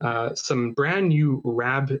some brand new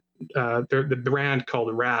Rab, the brand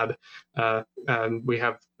called Rab, and we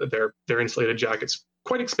have their insulated jackets.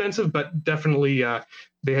 Quite expensive, but definitely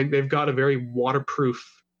they've got a very waterproof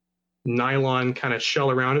nylon kind of shell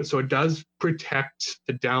around it, so it does protect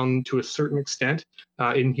the down to a certain extent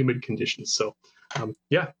in humid conditions. So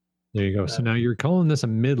there you go. So now you're calling this a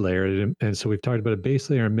mid layer, and so we've talked about a base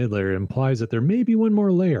layer and mid layer. It implies that there may be one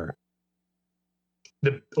more layer.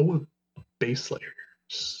 Base layer.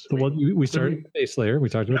 So we started with the base layer. We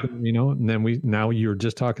talked about and then now you're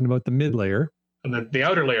just talking about the mid layer. And the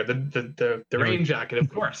outer layer, the rain jacket,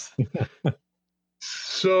 of course.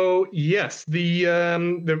 So yes,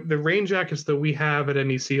 the rain jackets that we have at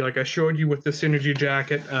MEC, like I showed you with the Synergy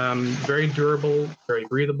jacket, very durable, very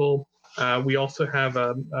breathable. We also have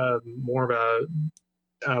more of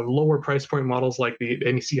a lower price point models like the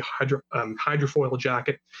MEC hydrofoil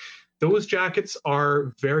jacket. Those jackets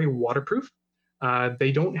are very waterproof.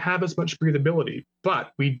 They don't have as much breathability,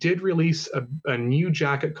 but we did release a new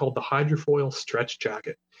jacket called the hydrofoil stretch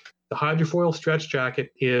jacket. The hydrofoil stretch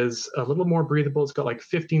jacket is a little more breathable. It's got like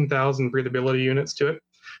 15,000 breathability units to it.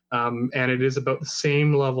 And it is about the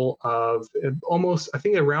same level of almost, I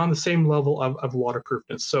think around the same level of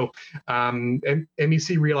waterproofness. So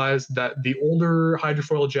MEC realized that the older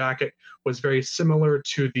hydrofoil jacket was very similar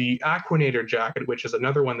to the Aquanator jacket, which is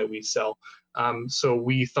another one that we sell. So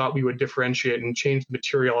we thought we would differentiate and change the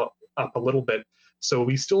material up a little bit. So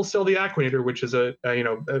we still sell the Aquanator, which is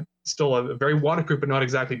still a very waterproof but not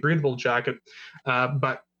exactly breathable jacket.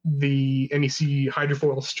 But the MEC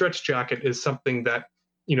hydrofoil stretch jacket is something that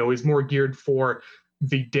is more geared for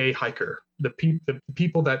the day hiker, the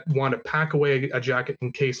people that want to pack away a jacket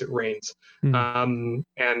in case it rains. That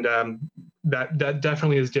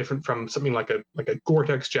definitely is different from something like a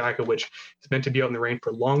Gore-Tex jacket, which is meant to be out in the rain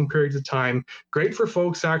for long periods of time. Great for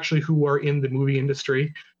folks actually who are in the movie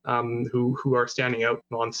industry, who are standing out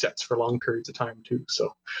on sets for long periods of time too.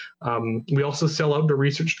 So we also sell outdoor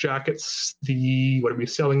research jackets. What are we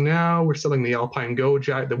selling now? We're selling the Alpine Go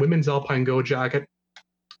jacket, the women's Alpine Go jacket.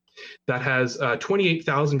 That has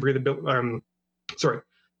 28,000 breathability.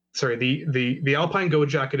 The Alpine Go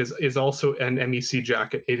jacket is also an MEC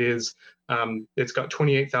jacket. It's got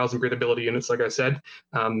 28,000 breathability units, like I said.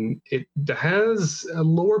 It has a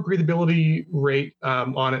lower breathability rate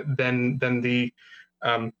on it than the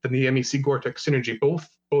MEC Gore-Tex Synergy. Both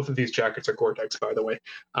of these jackets are Gore-Tex, by the way.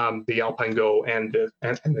 The Alpine Go and the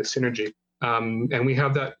Synergy. And we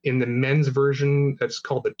have that in the men's version that's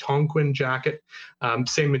called the Tonquin jacket.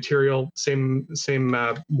 Same material, same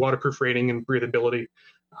waterproof rating and breathability.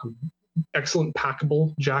 Excellent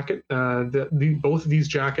packable jacket. Both of these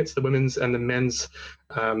jackets, the women's and the men's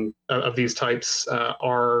of these types,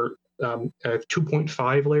 are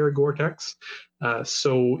 2.5 layer Gore-Tex.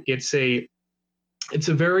 So it's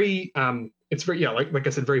very like I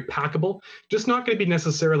said, very packable. Just not going to be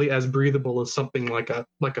necessarily as breathable as something like a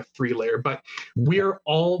 3-layer. But we are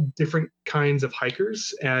all different kinds of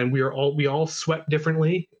hikers, and we all sweat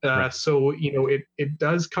differently. Right. So it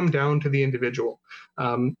does come down to the individual.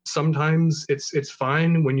 Sometimes it's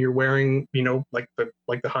fine when you're wearing like the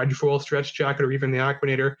hydrofoil stretch jacket or even the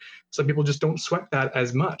Aquanator. Some people just don't sweat that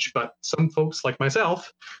as much, but some folks like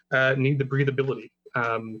myself need the breathability.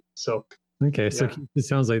 Okay, so it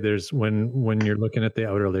sounds like there's when you're looking at the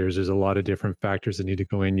outer layers, there's a lot of different factors that need to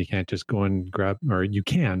go in. You can't just go and grab, or you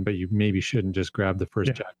can, but you maybe shouldn't just grab the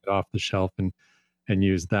first jacket off the shelf and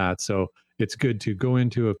use that. So it's good to go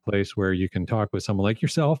into a place where you can talk with someone like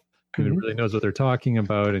yourself who really knows what they're talking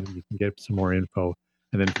about, and you can get some more info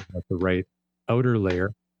and then figure out the right outer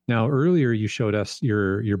layer. Now, earlier you showed us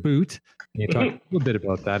your boot, and you talked a little bit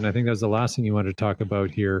about that, and I think that was the last thing you wanted to talk about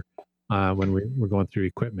here. When we're going through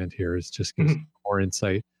equipment here, is just give us more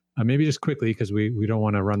insight. Maybe just quickly, because we don't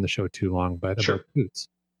want to run the show too long, but about boots.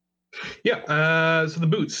 Yeah, so the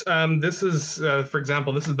boots. This is, for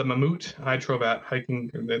example, this is the Mammut Hydrobat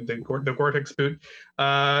hiking, the Gore-Tex boot.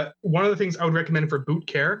 One of the things I would recommend for boot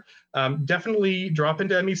care, definitely drop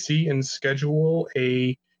into MEC and schedule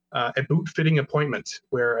a boot fitting appointment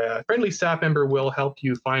where a friendly staff member will help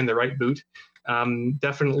you find the right boot.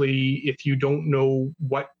 Definitely, if you don't know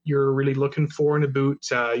what you're really looking for in a boot,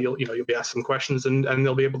 you'll be asked some questions, and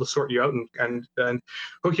they'll be able to sort you out and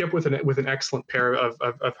hook you up with an excellent pair of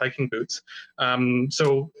hiking boots.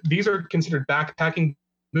 So these are considered backpacking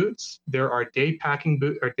boots. There are day packing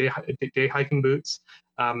boot or day hiking boots,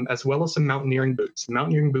 as well as some mountaineering boots.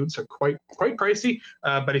 Mountaineering boots are quite pricey,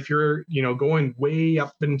 but if you're going way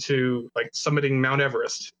up into like summiting Mount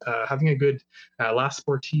Everest, having a good La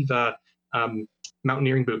Sportiva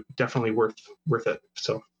mountaineering boot definitely worth it.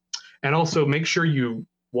 So, and also make sure you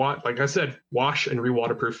like I said, wash and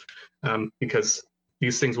re-waterproof, because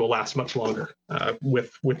these things will last much longer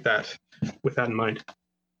with that in mind.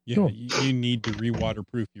 Yeah, cool. You need to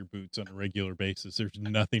re-waterproof your boots on a regular basis. There's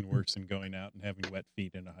nothing worse than going out and having wet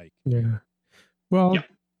feet in a hike. Yeah. Well,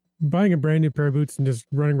 buying a brand new pair of boots and just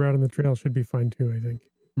running around on the trail should be fine too, I think.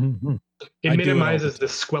 Mm-hmm. It minimizes the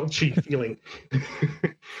squelchy feeling.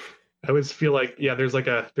 I always feel like, there's like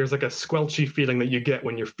a squelchy feeling that you get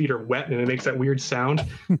when your feet are wet and it makes that weird sound.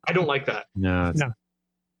 I don't like that. No.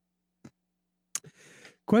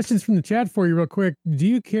 Questions from the chat for you real quick. Do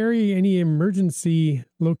you carry any emergency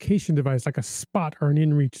location device like a spot or an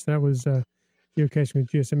inReach? That was geocaching with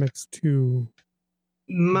GSMX2.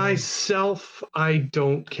 Myself, I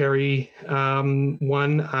don't carry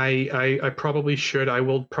one. I probably should. I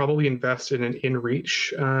will probably invest in an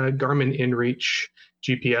inReach, Garmin inReach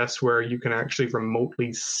GPS, where you can actually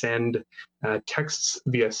remotely send texts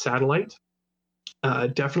via satellite.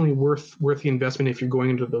 Definitely worth the investment if you're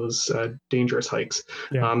going into those dangerous hikes.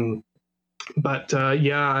 Yeah. I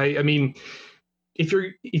mean, if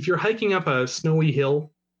you're hiking up a snowy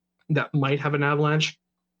hill that might have an avalanche,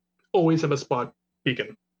 always have a spot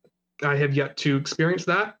beacon. I have yet to experience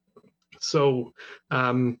that. So,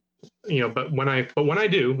 but when I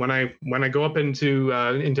go up into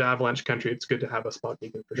avalanche country, it's good to have a spot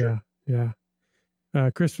beacon for sure. Yeah.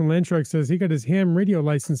 Chris from Landshark says he got his ham radio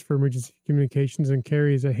license for emergency communications and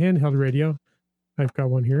carries a handheld radio. I've got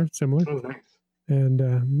one here, similar. Oh, nice. And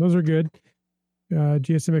those are good.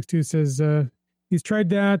 GSMX2 says he's tried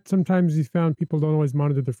that. Sometimes he's found people don't always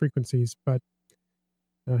monitor the frequencies, but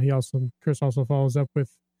Chris also follows up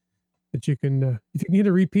with that you can if you can hit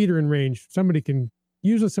a repeater in range,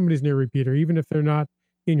 usually somebody's near a repeater, even if they're not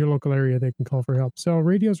in your local area, they can call for help. So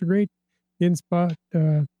radios are great.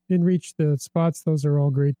 InReach, the spots, those are all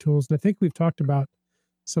great tools. And I think we've talked about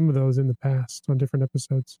some of those in the past on different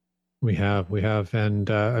episodes. We have.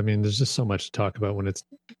 And I mean, there's just so much to talk about when it's,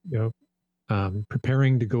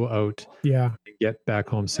 preparing to go out, and get back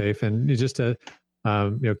home safe. And just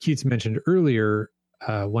Keats mentioned earlier,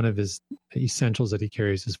 one of his essentials that he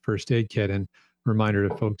carries is first aid kit. And reminder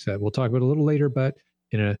to folks that we'll talk about a little later, but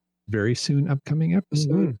in a very soon upcoming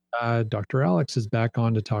episode, Dr. Alex is back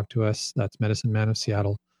on to talk to us. That's Medicine Man of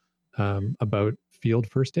Seattle, about field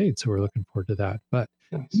first aid. So we're looking forward to that. But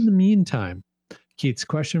in the meantime, Keats,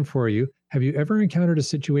 question for you. Have you ever encountered a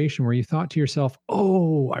situation where you thought to yourself,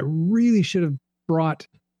 oh, I really should have brought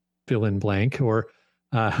fill in blank, or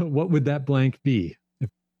what would that blank be?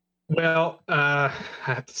 Well, I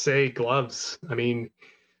have to say gloves. I mean,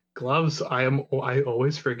 gloves, I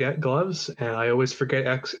always forget gloves, and I always forget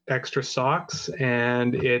extra socks,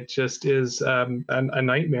 and it just is a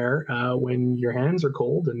nightmare when your hands are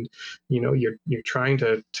cold and you're trying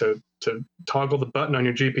to toggle the button on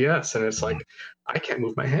your GPS, and it's like, I can't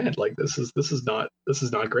move my hand. Like this is not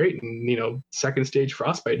great. And second stage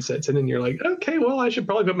frostbite sets in, and you're like, okay, well, I should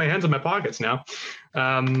probably put my hands in my pockets now.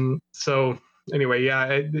 So anyway,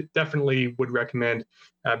 I definitely would recommend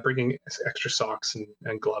bringing extra socks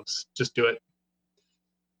and gloves. Just do it.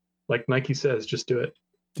 Like Nike says, just do it.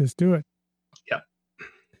 Just do it. Yeah.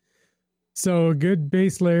 So good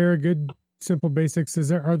base layer, good simple basics.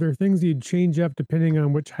 Are there things you'd change up depending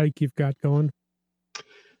on which hike you've got going?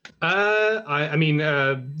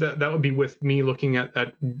 That would be with me looking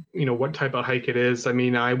at what type of hike it is. I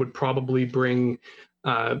mean, I would probably bring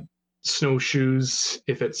snowshoes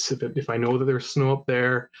if I know that there's snow up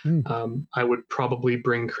there. I would probably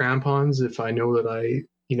bring crampons if I know that I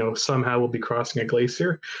somehow will be crossing a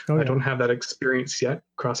glacier. I don't have that experience yet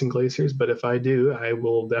crossing glaciers, but if I do, I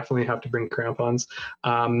will definitely have to bring crampons.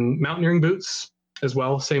 Mountaineering boots as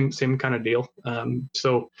well, same kind of deal.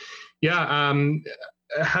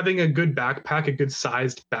 Having a good backpack, a good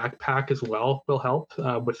sized backpack as well will help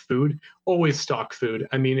with food. Always stock food.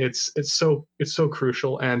 I mean, it's so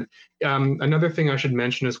crucial. And another thing I should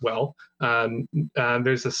mention as well,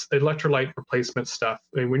 there's this electrolyte replacement stuff.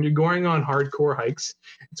 I mean, when you're going on hardcore hikes,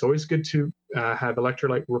 it's always good to have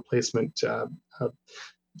electrolyte replacement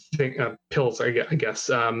pills, I guess.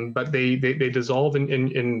 But they dissolve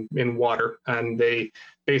in water, and they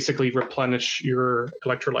basically replenish your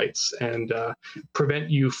electrolytes and prevent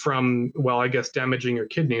you from, damaging your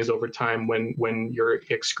kidneys over time when you're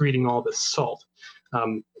excreting all this salt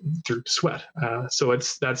through sweat. So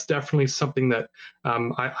that's definitely something that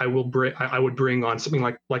I would bring on something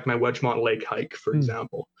like my Wedgemont Lake hike, for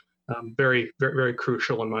example. Very, very, very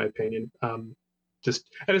crucial in my opinion. And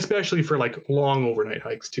especially for like long overnight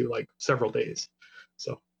hikes too, like several days.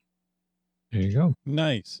 So there you go.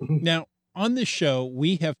 Nice. Mm-hmm. Now, on this show,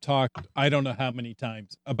 we have talked, I don't know how many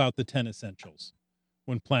times, about the 10 essentials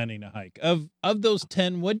when planning a hike. Of those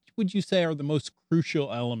 10, what would you say are the most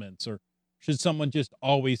crucial elements, or should someone just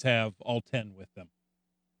always have all 10 with them?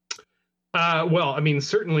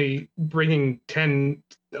 Certainly bringing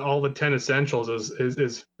all the 10 essentials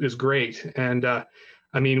is great. And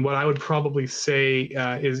what I would probably say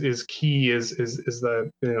is key is a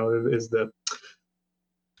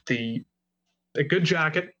good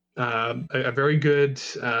jacket. A very good,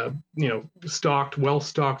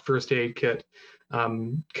 well-stocked first aid kit.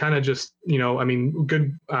 Good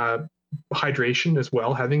hydration as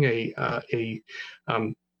well. Having a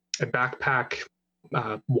backpack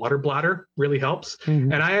water bladder really helps.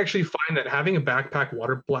 Mhm. And I actually find that having a backpack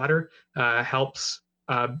water bladder helps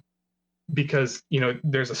because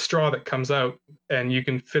there's a straw that comes out and you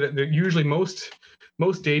can fit it. Usually most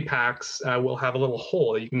day packs will have a little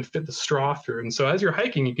hole that you can fit the straw through, and so as you're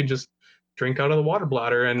hiking you can just drink out of the water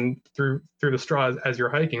bladder and through the straw as you're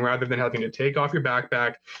hiking, rather than having to take off your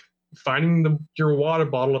backpack, finding your water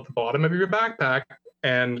bottle at the bottom of your backpack,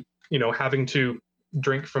 and having to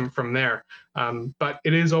drink from there. But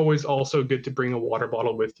it is always also good to bring a water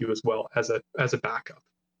bottle with you as well as a backup,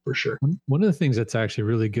 for sure. One of the things that's actually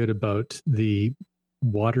really good about the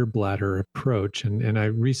water bladder approach, and I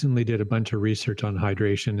recently did a bunch of research on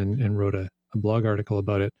hydration and wrote a blog article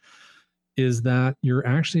about it, is that you're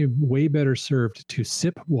actually way better served to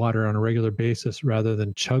sip water on a regular basis rather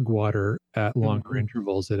than chug water at longer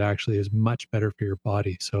intervals. It actually is much better for your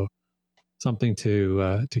body. So something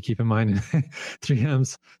to keep in mind.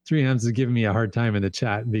 3Ms is giving me a hard time in the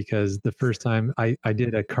chat because the first time I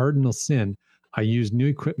did a cardinal sin. I used new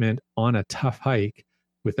equipment on a tough hike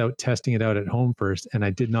without testing it out at home first, and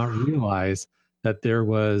I did not realize that there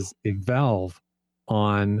was a valve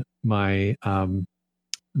on my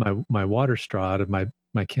my water straw out of my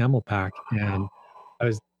camel pack, and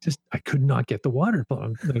I could not get the water.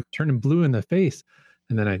 I'm like turning blue in the face,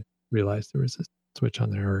 and then I realized there was a switch on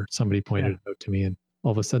there, or somebody pointed it out to me, and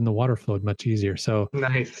all of a sudden the water flowed much easier. So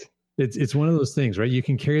nice. It's one of those things, right? You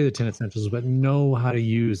can carry the 10 essentials, but know how to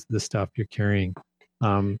use the stuff you're carrying.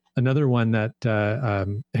 Another one that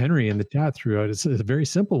Henry in the chat threw out is a very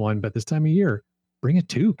simple one, but this time of year, bring a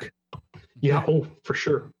toque. Yeah, oh, for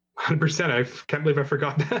sure. 100%. I can't believe I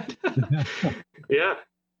forgot that. Yeah,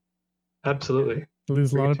 absolutely.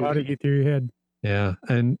 There's a lot of body heat through your head. Yeah,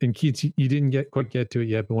 and Keats, you didn't quite get to it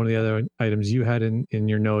yet, but one of the other items you had in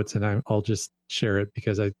your notes, and I'll just share it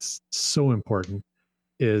because it's so important,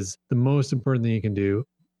 is the most important thing you can do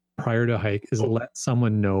prior to a hike is let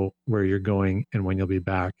someone know where you're going and when you'll be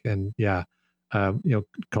back. And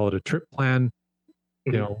call it a trip plan,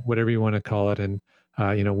 whatever you want to call it. And,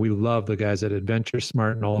 we love the guys at Adventure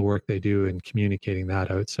Smart and all the work they do in communicating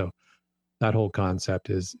that out. So that whole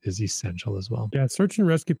concept is essential as well. Yeah. Search and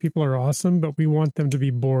rescue people are awesome, but we want them to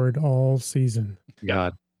be bored all season.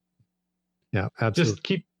 God. Yeah, absolutely. Just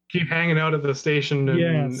keep hanging out at the station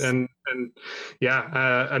and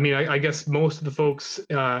I mean, I guess most of the folks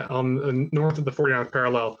on the north of the 49th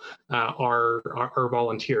parallel are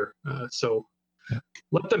volunteer, so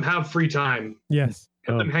let them have free time. Yes,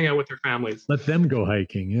 let them hang out with their families, let them go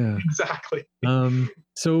hiking. Yeah, exactly.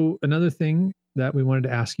 So another thing that we wanted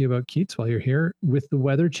to ask you about, Keats, while you're here, with the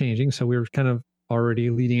weather changing, so we were kind of already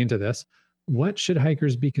leading into this, what should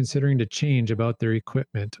hikers be considering to change about their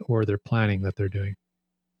equipment or their planning that they're doing?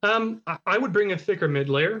 I would bring a thicker mid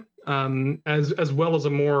layer, as well as a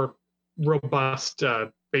more robust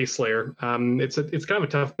base layer. It's kind of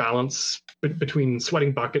a tough balance between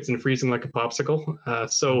sweating buckets and freezing like a popsicle.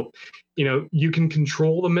 So you can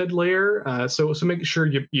control the mid layer. So make sure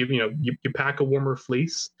you pack a warmer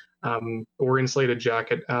fleece or insulated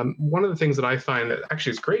jacket. One of the things that I find that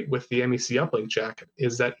actually is great with the MEC uplink jacket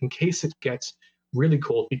is that in case it gets really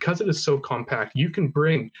cold, because it is so compact, you can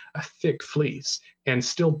bring a thick fleece and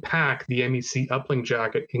still pack the MEC uplink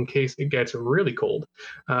jacket in case it gets really cold.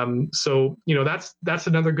 So that's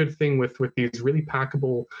another good thing with these really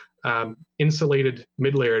packable insulated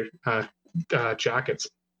mid-layered jackets.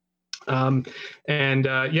 Like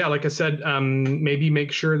I said, maybe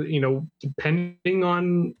make sure that depending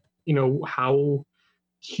on how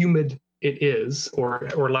humid it is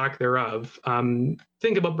or lack thereof,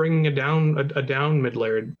 think about bringing a down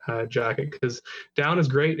mid-layered jacket, because down is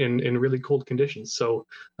great in really cold conditions. So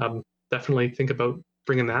definitely think about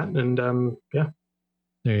bringing that. And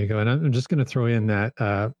there you go. And I'm just going to throw in that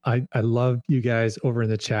I love you guys over in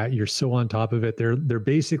the chat. You're so on top of it. They're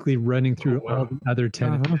basically running through all the other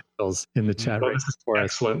 10 essentials in the chat right for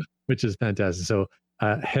us, which is fantastic. So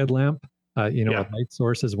headlamp, a light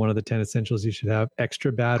source is one of the 10 essentials you should have.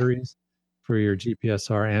 Extra batteries for your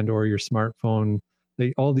GPSR and or your smartphone.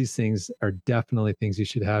 All these things are definitely things you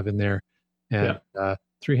should have in there. And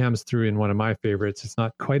 3Hams threw in one of my favorites. It's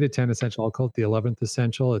not quite a 10 essential. I'll call it the 11th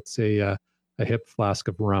essential. It's a hip flask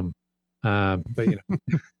of rum. But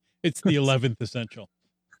it's the 11th essential.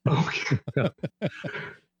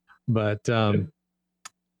 But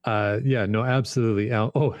absolutely.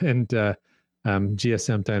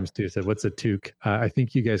 GSM times 2 said, "What's a toque?" I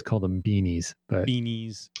think you guys call them beanies, but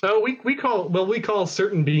beanies. Oh, we call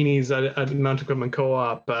certain beanies at Mount Equipment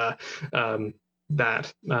Co-op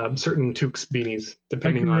that certain toques beanies,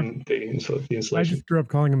 depending on the insulation. I just grew up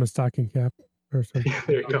calling them a stocking cap or something. Yeah,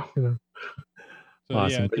 there you go. So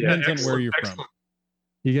Awesome. yeah, it But depends on where excellent, you're from. excellent.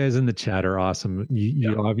 You guys in the chat are awesome.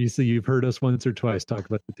 You obviously you've heard us once or twice talk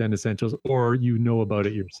about the 10 essentials, or you know about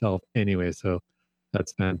it yourself anyway. So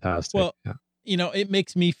that's fantastic. Well, yeah. It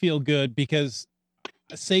makes me feel good because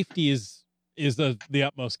safety is of the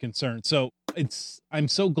utmost concern. So I'm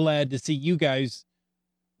so glad to see you guys,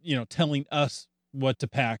 telling us what to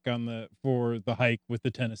pack for the hike with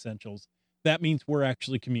the 10 essentials. That means we're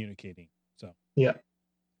actually communicating. So Yeah.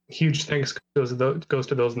 Huge thanks goes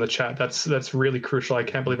to those in the chat. That's really crucial. I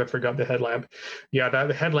can't believe I forgot the headlamp. Yeah,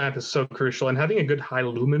 the headlamp is so crucial, and having a good high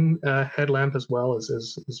lumen headlamp as well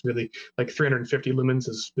is really, like 350 lumens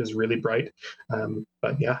is really bright.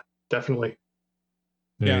 But yeah, definitely.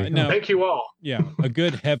 Yeah, no, Thank you all. Yeah, a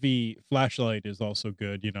good heavy flashlight is also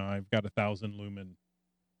good. I've got 1,000 lumen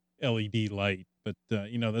LED light, but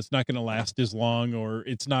that's not going to last as long, or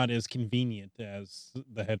it's not as convenient as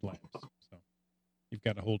the headlamps. So you've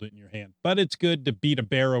got to hold it in your hand. But it's good to beat a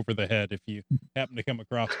bear over the head if you happen to come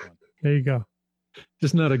across one. There you go.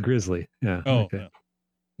 Just not a grizzly. Yeah. Oh, okay.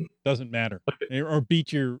 no. Doesn't matter. Or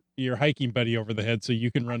beat your hiking buddy over the head so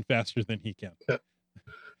you can run faster than he can. Yeah.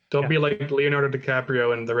 Don't be like Leonardo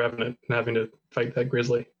DiCaprio in The Revenant and having to fight that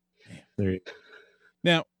grizzly. There you go.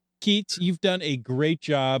 Now, Keats, you've done a great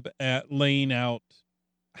job at laying out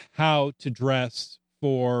how to dress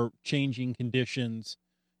for changing conditions,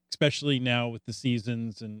 especially now with the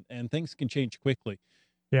seasons and things can change quickly.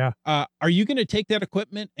 Yeah. Are you going to take that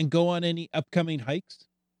equipment and go on any upcoming hikes?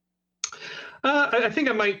 I think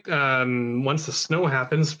I might, once the snow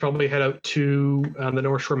happens, probably head out to the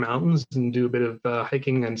North Shore Mountains and do a bit of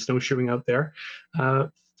hiking and snowshoeing out there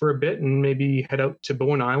for a bit, and maybe head out to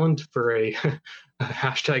Bowen Island for a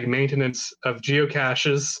hashtag maintenance of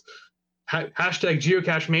geocaches. Hashtag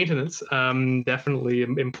geocache maintenance. Definitely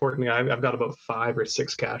importantly, I've got about 5 or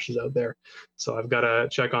 6 caches out there, so I've got to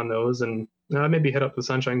check on those and maybe head up to the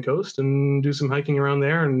Sunshine Coast and do some hiking around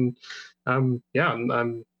there. And I'm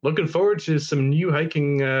looking forward to some new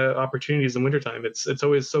hiking opportunities in wintertime. It's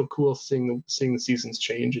always so cool seeing the seasons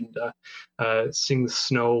change and seeing the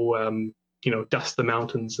snow dust the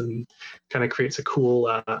mountains, and kind of creates a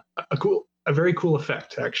very cool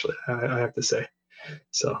effect, actually, I have to say.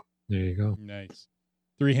 So there you go. Nice.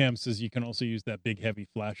 3Ham says you can also use that big heavy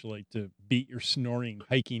flashlight to beat your snoring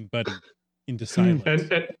hiking buddy into silence.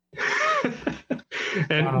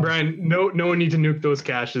 And Wow. Brian, no need to nuke those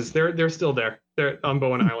caches. They're still there. They're on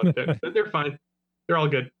Bowen Island. They're fine. They're all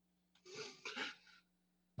good.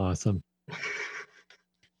 Awesome.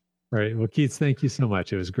 All right. Well, Keith, thank you so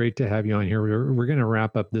much. It was great to have you on here. We're going to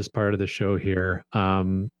wrap up this part of the show here.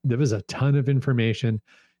 There was a ton of information.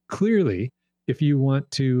 Clearly, if you want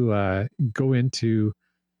to go into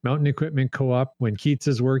Mountain Equipment Co-op when Keats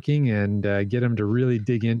is working and get him to really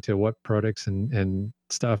dig into what products and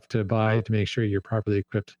stuff to buy to make sure you're properly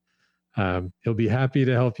equipped, he'll be happy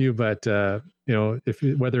to help you. But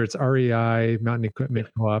whether it's REI, Mountain Equipment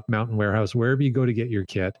Co-op, Mountain Warehouse, wherever you go to get your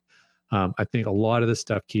kit, I think a lot of the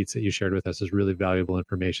stuff, Keats, that you shared with us is really valuable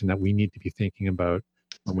information that we need to be thinking about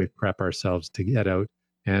when we prep ourselves to get out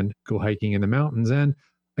and go hiking in the mountains. And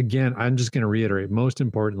again, I'm just going to reiterate, most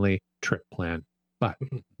importantly, trip plan. But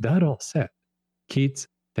that all said, Keats,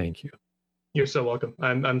 thank you. You're so welcome.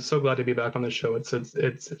 I'm so glad to be back on the show. It's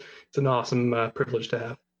an awesome privilege to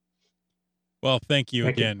have. Well, thank you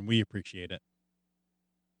Thank you. again. We appreciate it.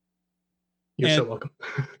 You're so And welcome.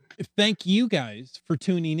 thank you guys for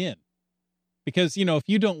tuning in. Because, if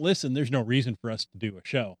you don't listen, there's no reason for us to do a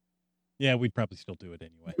show. Yeah, we'd probably still do it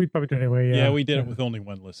anyway. We'd probably do it anyway. Yeah, we did it with only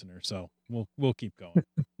one listener, so we'll keep going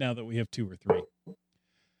now that we have 2 or 3.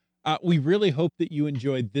 We really hope that you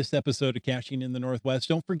enjoyed this episode of Caching in the Northwest.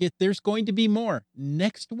 Don't forget, there's going to be more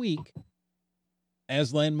next week.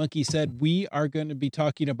 As Land Monkey said, we are going to be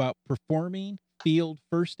talking about performing field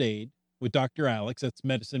first aid with Dr. Alex. That's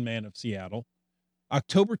Medicine Man of Seattle.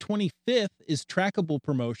 October 25th is Trackable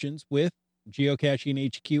Promotions with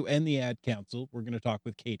Geocaching HQ and the Ad Council. We're going to talk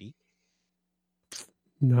with Katie.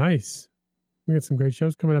 Nice. We got some great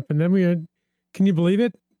shows coming up. And then we had, can you believe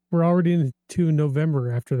it? We're already into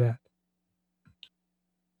November after that.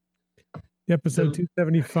 Episode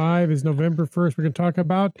 275 is November 1st. We're going to talk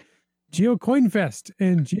about GeoCoin Fest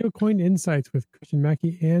and GeoCoin Insights with Christian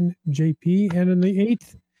Mackey and JP. And on the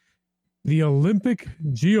 8th, the Olympic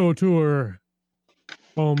Geo Tour.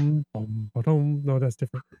 No, that's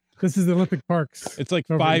different. This is the Olympic Parks. It's like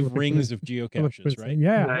 5 rings of geocaches, right?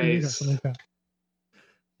 Yeah. Nice. Something like that.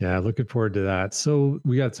 Yeah, looking forward to that. So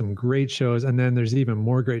we got some great shows, and then there's even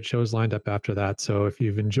more great shows lined up after that. So if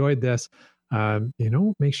you've enjoyed this,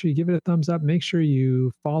 make sure you give it a thumbs up. Make sure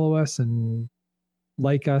you follow us and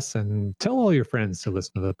like us, and tell all your friends to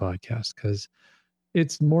listen to the podcast, because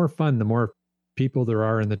it's more fun the more people there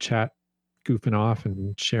are in the chat goofing off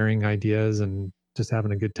and sharing ideas and just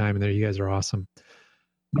having a good time in there. You guys are awesome.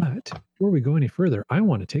 But before we go any further, I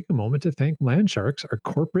want to take a moment to thank Landsharks, our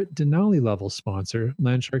corporate Denali level sponsor.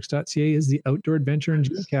 Landsharks.ca is the outdoor adventure and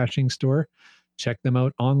geocaching store. Check them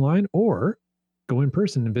out online or go in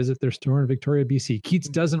person and visit their store in Victoria, BC. Keats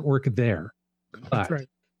doesn't work there. That's right.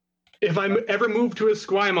 If I ever move to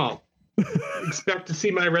Esquimalt, expect to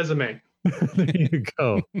see my resume. There you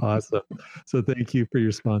go. Awesome. So thank you for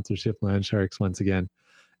your sponsorship, Landsharks, once again.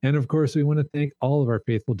 And of course, we want to thank all of our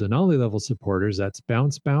faithful Denali level supporters. That's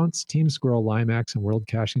Bounce Bounce, Team Squirrel, Limax, and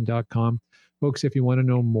WorldCaching.com. Folks, if you want to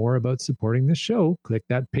know more about supporting the show, click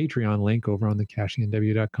that Patreon link over on the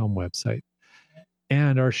CachingNW.com website.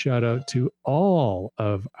 And our shout out to all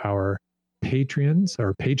of our patrons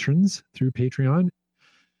through Patreon.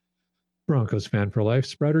 Broncos Fan for Life,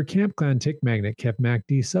 Sprouter, Camp Clan, Tick Magnet, Kev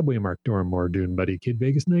MacD, Subway Mark, Doramore, Dune Buddy, Kid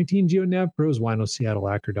Vegas 19, Geo Nav Pros, Wino, Seattle,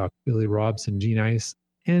 Acrodoc, Billy Robson, Gene Ice,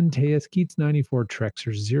 and Teus, Keats 94,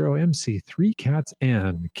 Trexer 0, MC, 3 Cats,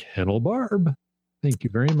 and Kennel Barb. Thank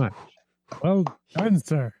you very much. Well done,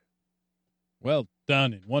 sir. Well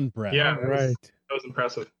done in one breath. Yeah, Right. That was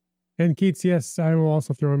impressive. And Keats, yes, I will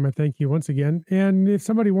also throw in my thank you once again. And if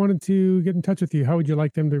somebody wanted to get in touch with you, how would you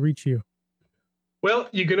like them to reach you? Well,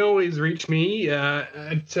 you can always reach me at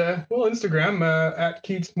Instagram at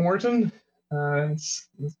Keats Morton. It's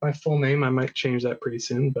my full name. I might change that pretty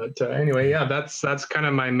soon, but anyway, yeah, that's kind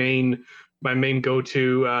of my main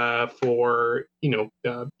go-to for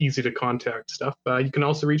easy to contact stuff. You can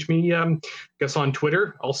also reach me, I guess, on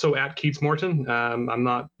Twitter, also at Keats Morton. I'm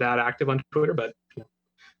not that active on Twitter, but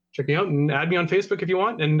check me out and add me on Facebook if you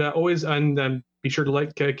want. And always be sure to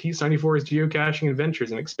like Keats 94's geocaching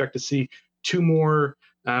adventures and expect to see 2 more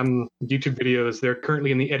YouTube videos. They're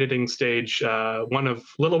currently in the editing stage, one of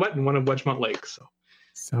Lillooet and one of Wedgemont Lake. So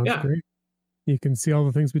Sounds great. You can see all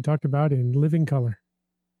the things we talked about in living color.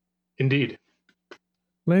 Indeed.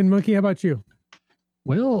 Land Monkey, how about you?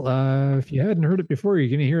 Well, if you hadn't heard it before, you're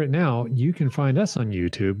going to hear it now. You can find us on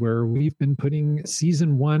YouTube, where we've been putting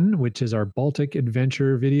season 1, which is our Baltic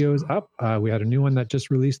adventure videos, up. We had a new one that just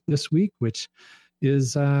released this week, which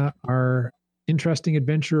is our interesting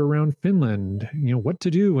adventure around Finland. What to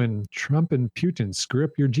do when Trump and Putin screw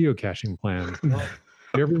up your geocaching plans. If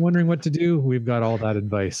you're ever wondering what to do, we've got all that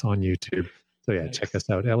advice on YouTube. So yeah, check us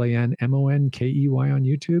out, LANMONKEY on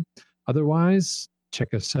YouTube. Otherwise,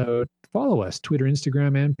 check us out. Follow us, Twitter,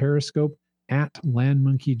 Instagram, and Periscope at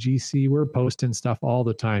LandMonkeyGC. We're posting stuff all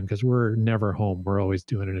the time because we're never home. We're always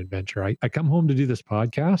doing an adventure. I come home to do this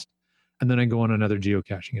podcast, and then I go on another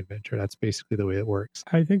geocaching adventure. That's basically the way it works.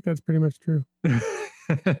 I think that's pretty much true.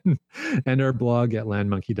 And our blog at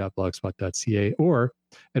landmonkey.blogspot.ca or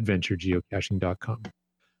adventuregeocaching.com.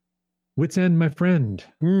 Wits End, my friend.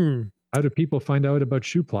 How do people find out about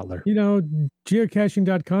Shoeplotler?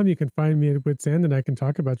 Geocaching.com. You can find me at Wits End, and I can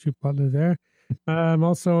talk about Shoeplotler there. I'm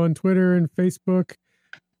also on Twitter and Facebook.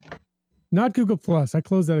 Not Google Plus. I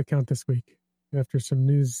closed that account this week after some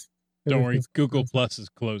news. Don't worry, Google Plus is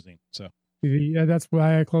closing. So yeah, that's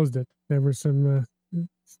why I closed it. There were some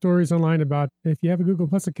stories online about if you have a Google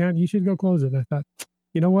Plus account, you should go close it. And I thought,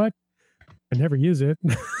 you know what? I never use it.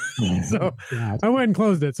 So I went and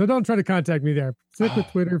closed it. So don't try to contact me there. Stick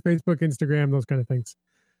with Twitter, Facebook, Instagram, those kind of things.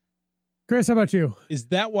 Chris, how about you? is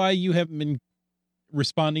that why you haven't been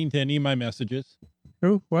responding to any of my messages?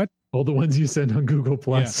 Who? What? All the ones you send on Google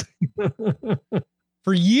Plus. Yeah.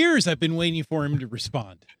 For years, I've been waiting for him to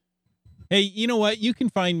respond. Hey, you know what? You can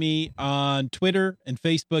find me on Twitter and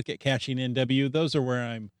Facebook at CachingNW. Those are where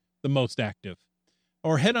I'm the most active.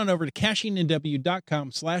 Or head on over to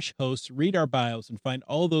CachingNW.com/hosts, read our bios, and find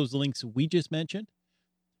all those links we just mentioned,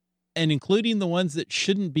 and including the ones that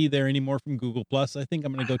shouldn't be there anymore from Google Plus. I think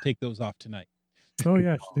I'm going to go take those off tonight. Oh,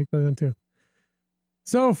 yeah. I should take that on too.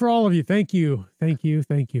 So for all of you, thank you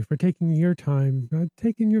for taking your time,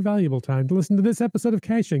 taking your valuable time to listen to this episode of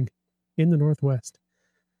Caching in the Northwest.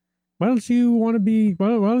 Why don't you want to be,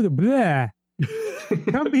 come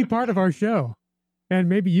be part of our show? And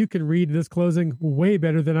maybe you can read this closing way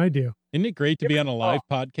better than I do. Isn't it great to be on a live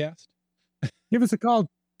podcast? Give us a call,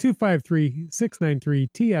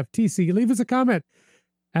 253-693-TFTC. Leave us a comment.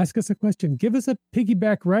 Ask us a question. Give us a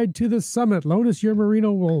piggyback ride to the summit. Loan us your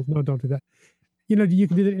merino wool. No, don't do that. You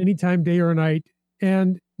can do that anytime, day or night.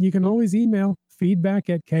 And you can always email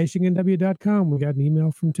feedback@cachingnw.com. We got an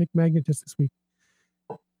email from Tick Magnet just this week.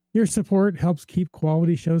 Your support helps keep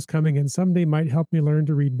quality shows coming and someday might help me learn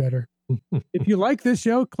to read better. If you like this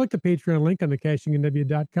show, click the Patreon link on the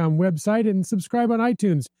CachingNW.com website and subscribe on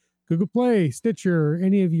iTunes, Google Play, Stitcher,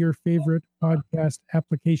 any of your favorite podcast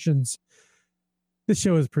applications. This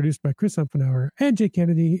show is produced by Chris Umpenauer and Jay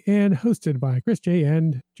Kennedy and hosted by Chris J.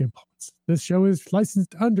 and Jim Paulitz. This show is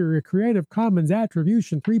licensed under a Creative Commons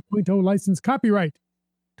Attribution 3.0 license, copyright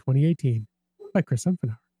 2018 by Chris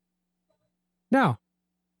Umpenauer. Now,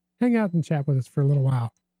 hang out and chat with us for a little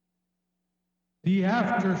while. The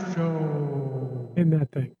after show. In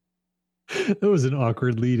that thing. That was an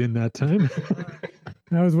awkward lead in that time.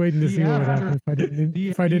 I was waiting to see what would happen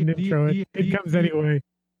if I didn't intro it. It comes anyway.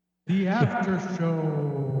 The after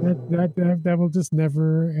show. That will just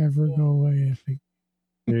never ever go away, I think.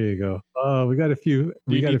 There you go. Oh, we got a few.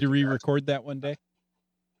 Do you need to re-record that one day?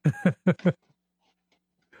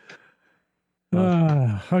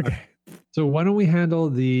 Okay. So why don't we handle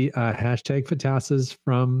the hashtag FATASs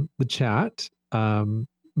from the chat?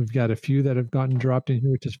 We've got a few that have gotten dropped in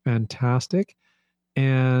here, which is fantastic.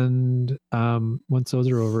 And once those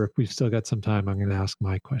are over, if we've still got some time, I'm going to ask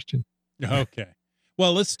my question. Okay.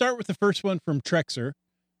 Well, let's start with the first one from Trexer.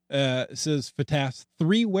 It says, FATAS,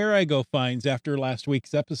 3 Where I Go finds after last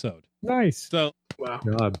week's episode. Nice. So, Wow.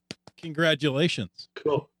 God. Congratulations.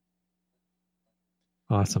 Cool.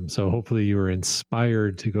 Awesome. So hopefully you were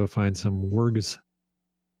inspired to go find some worgs.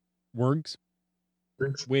 Worgs?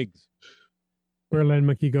 Thanks. Wigs. Where Len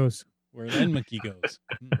Monkey goes. Where Len Monkey goes.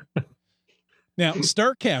 Now,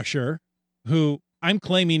 Starcasher, who I'm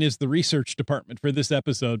claiming is the research department for this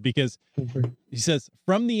episode, because he says,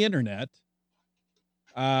 from the internet,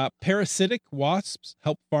 parasitic wasps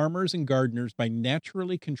help farmers and gardeners by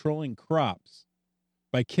naturally controlling crops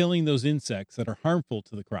by killing those insects that are harmful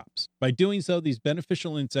to the crops. By doing so, these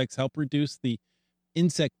beneficial insects help reduce the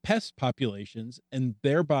insect pest populations and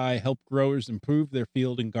thereby help growers improve their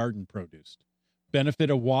field and garden produce. Benefit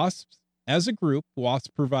of wasps. As a group, wasps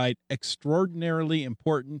provide extraordinarily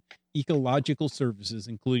important ecological services,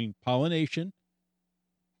 including pollination,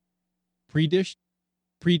 predation,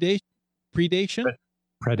 Predation.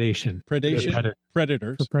 predators. For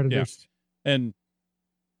predators. Yeah. And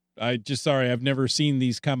I've never seen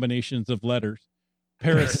these combinations of letters.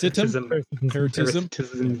 Parasitism, Parasitism.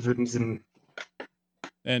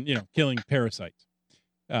 and, killing parasites.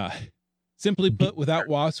 Simply put, without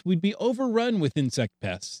wasps, we'd be overrun with insect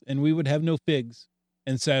pests, and we would have no figs,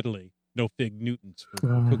 and sadly, no fig Newtons for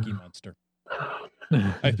Cookie Monster.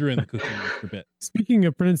 I threw in the Cookie Monster bit. Speaking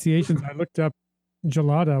of pronunciations, I looked up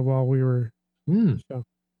gelada while we were on the show.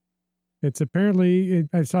 It's apparently,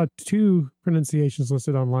 I saw 2 pronunciations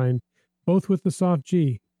listed online, both with the soft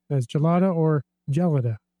G, as gelada or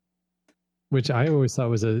gelada. Which I always thought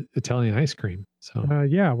was a Italian ice cream. So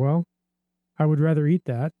Yeah, well, I would rather eat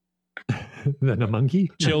that. than a monkey.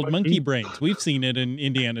 Chilled monkey brains. We've seen it in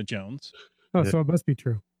Indiana Jones. Oh, so it must be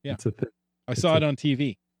true. Yeah. It's a thing. I saw it on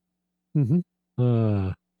TV. Mm-hmm.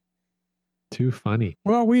 Too funny.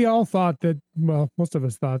 Well, we all thought that, most of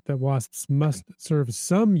us thought that wasps must serve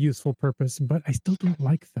some useful purpose, but I still don't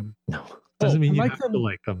like them. No, doesn't mean you like have them. to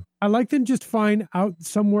like them. I like them just fine out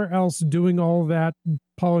somewhere else doing all that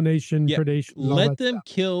pollination, predation. and all Let that them stuff.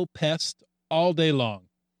 kill pests all day long.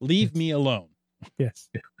 Leave me alone. Yes.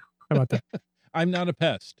 How about that? I'm not a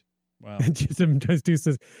pest. Wow. Just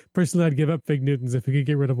says, personally, I'd give up fig Newtons if we could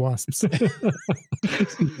get rid of wasps.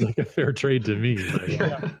 Seems like a fair trade to me.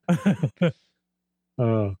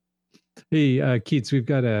 Hey, Keats, we've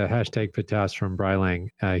got a hashtag FATAS from Brylang.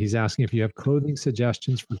 He's asking if you have clothing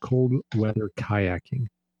suggestions for cold weather kayaking.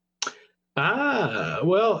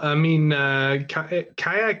 Well, I mean,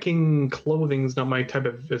 kayaking clothing is not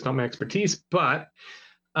my expertise, but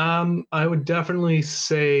I would definitely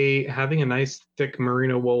say having a nice thick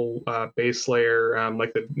merino wool base layer,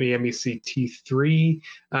 like the MEC T3,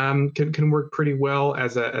 can work pretty well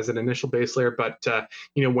as an initial base layer. But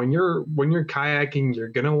when you're kayaking, you're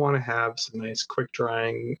gonna want to have some nice quick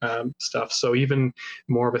drying stuff. So even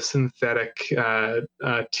more of a synthetic T3,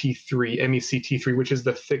 MEC T3, which is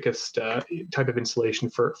the thickest type of insulation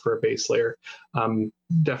for a base layer,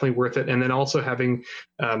 definitely worth it. And then also having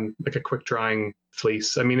like a quick drying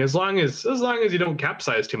fleece. I mean, as long as you don't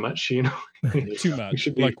capsize too much, Too much.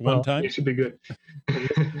 One time. It should be good.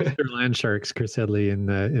 Mr. Landsharks, Chris Headley in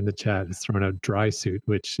the chat has thrown out dry suit,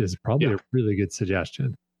 which is probably a really good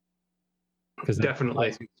suggestion. Because definitely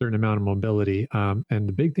a certain amount of mobility. And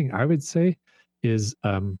the big thing I would say is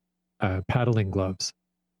paddling gloves.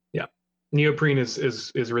 Yeah. Neoprene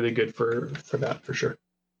is really good for that for sure.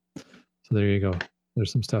 So there you go.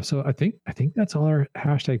 There's some stuff. So I think that's all our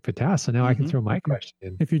hashtag FATAS. So now I can throw my question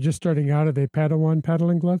in. If you're just starting out, are they Padawan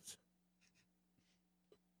paddling gloves?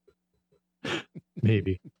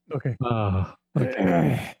 Maybe. Okay.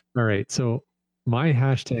 Okay. All right. So my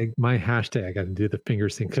hashtag, I got to do the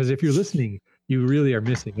fingers thing. Because if you're listening, you really are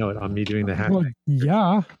missing out on me doing the hashtag. Well,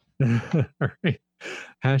 yeah. All right.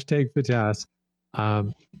 Hashtag Fatas.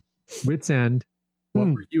 Wits End. What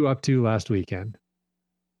were you up to last weekend?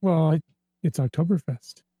 Well, it's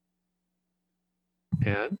Oktoberfest.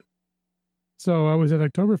 And? So I was at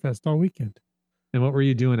Oktoberfest all weekend. And what were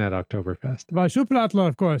you doing at Oktoberfest? Well, Schuhplattler,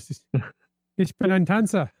 of course. Ich bin ein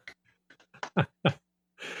Tanzer.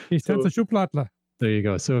 Ich tanze Schuhplattler. There you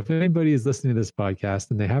go. So if anybody is listening to this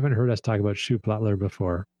podcast and they haven't heard us talk about Schuhplattler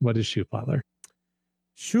before, what is Schuhplattler?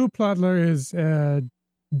 Schuhplattler is a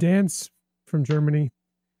dance from Germany.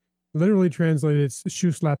 Literally translated, it's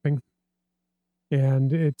shoe slapping.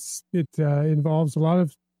 And it involves a lot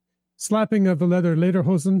of slapping of the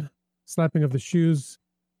lederhosen, slapping of the shoes.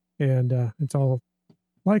 And it's all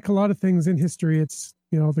like a lot of things in history. It's,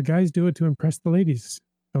 the guys do it to impress the ladies,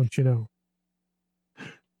 don't you know?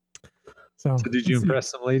 So did you impress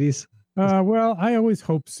some ladies? Well, I always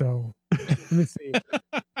hope so. Let me see.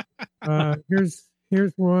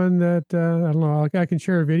 Here's one that I don't know. I can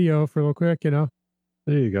share a video for real quick. There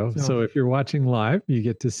you go. So if you're watching live, you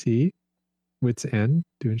get to see Wits End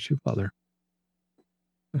doing Schuhplattler.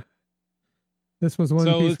 This was one.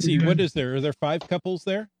 So let's see. What is there? Are there 5 couples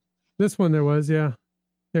there? This one there was, yeah.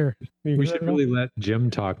 There. We should really let Jim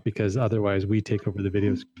talk because otherwise we take over the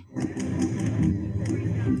videos.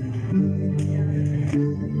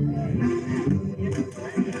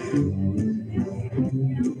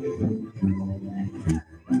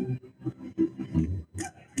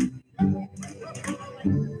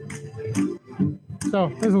 So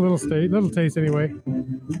there's a little taste anyway.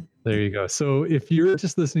 There you go. So if you're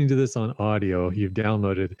just listening to this on audio, you've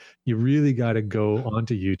downloaded, you really got to go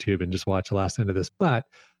onto YouTube and just watch the last end of this. But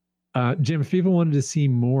Jim, if people wanted to see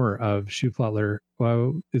more of Schuhplattler,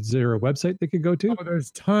 is there a website they could go to? Oh,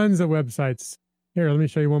 there's tons of websites. Here, let me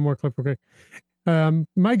show you one more clip real quick.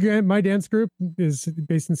 My dance group is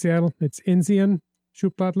based in Seattle. It's Enzian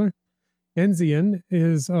Schuhplattler. Enzian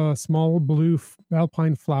is a small blue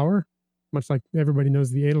alpine flower, much like everybody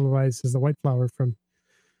knows the Edelweiss is the white flower from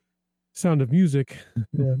Sound of Music.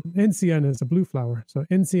 Enzian is a blue flower. So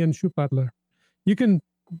Enzian Schuhplattler. You can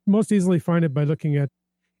most easily find it by looking at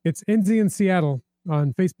it's Enzian Seattle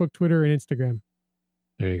on Facebook, Twitter, and Instagram.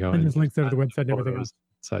 There you go. And there's links there to the website and everything else.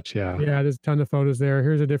 Such, yeah. Yeah, there's a ton of photos there.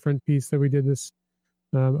 Here's a different piece that we did this.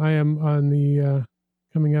 I am on the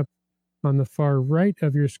coming up on the far right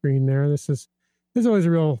of your screen there. There's always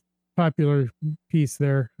a real popular piece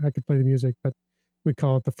there. I could play the music, but we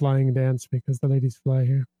call it the flying dance because the ladies fly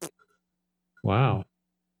here. Wow.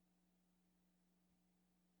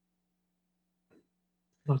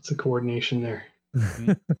 Lots of coordination there.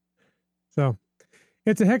 So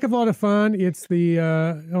it's a heck of a lot of fun. It's the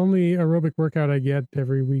only aerobic workout I get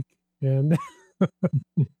every week. And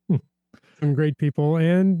some great people.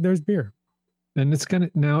 And there's beer. And it's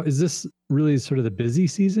now, is this really sort of the busy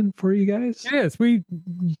season for you guys? Yes. The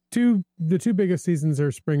two biggest seasons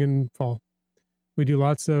are spring and fall. We do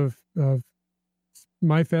lots of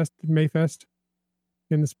Mayfest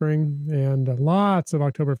in the spring and lots of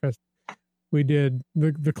Oktoberfest. We did,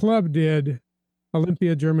 the club did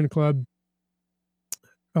Olympia German Club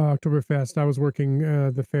Oktoberfest. I was working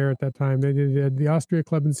the fair at that time. They did the Austria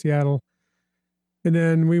Club in Seattle. And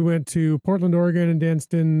then we went to Portland, Oregon and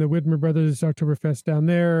danced in the Widmer Brothers Oktoberfest down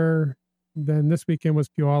there. Then this weekend was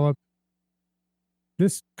Puyallup.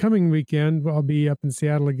 This coming weekend, I'll be up in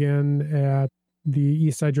Seattle again at the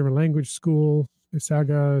East Side German Language School,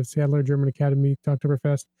 Saga, Seattle German Academy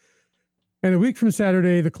Oktoberfest. And a week from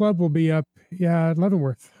Saturday, the club will be up at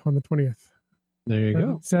Leavenworth on the 20th. There you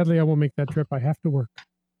go. Sadly, I won't make that trip. I have to work.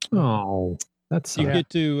 Oh, that's you get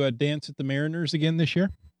to dance at the Mariners again this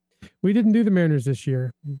year? We didn't do the Mariners this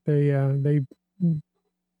year. They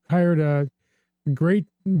hired a great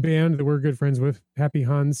band that we're good friends with, Happy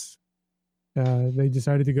Hans. They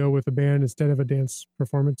decided to go with a band instead of a dance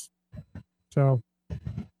performance. So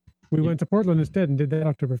we went to Portland instead and did that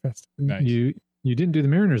Oktoberfest. Nice. You didn't do the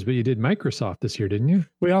Mariners, but you did Microsoft this year, didn't you?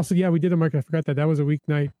 We did a Microsoft. I forgot that. That was a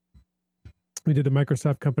weeknight. We did a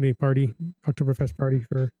Microsoft company party, Oktoberfest party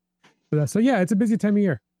for that. So yeah, it's a busy time of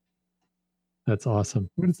year. That's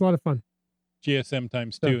awesome. But it's a lot of fun. GSM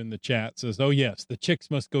times 2 in the chat says, "Oh yes, the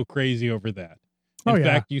chicks must go crazy over that. In yeah.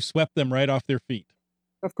 fact, you swept them right off their feet."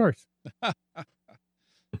 Of course.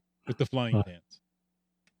 With the flying dance.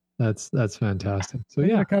 That's fantastic. So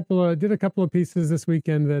did a couple of pieces this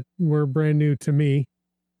weekend that were brand new to me.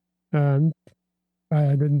 The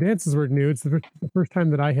dances were new. It's the first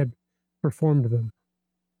time that I had performed them.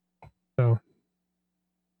 So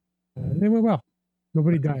they went well.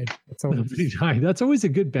 Nobody died. Nobody died. That's always a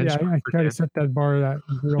good benchmark. Yeah, I try to set that bar that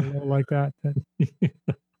real low like that.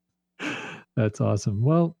 That's awesome.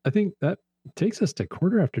 Well, I think that takes us to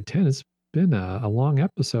 10:15. been a long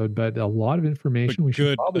episode, but a lot of information. But We should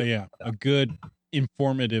good, probably a good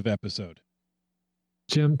informative episode.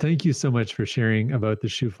 Jim, thank you so much for sharing about the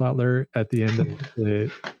shoe flatler at the end of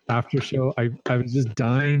the after show. I was just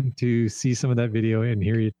dying to see some of that video and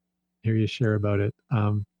hear you share about it.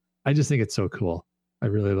 I just think it's so cool. I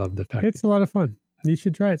really love the fact It's a lot of fun. You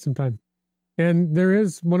should try it sometime. And there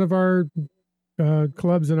is one of our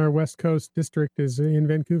clubs in our West Coast district is in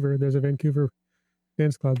Vancouver. There's a Vancouver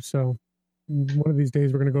dance club. So one of these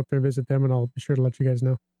days we're going to go up there and visit them, and I'll be sure to let you guys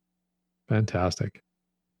know. Fantastic.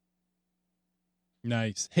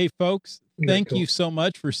 Nice. Hey, folks, thank you so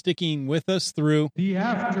much for sticking with us through the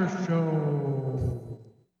after show.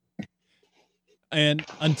 And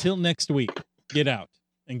until next week, get out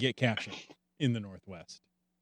and get caching in the Northwest.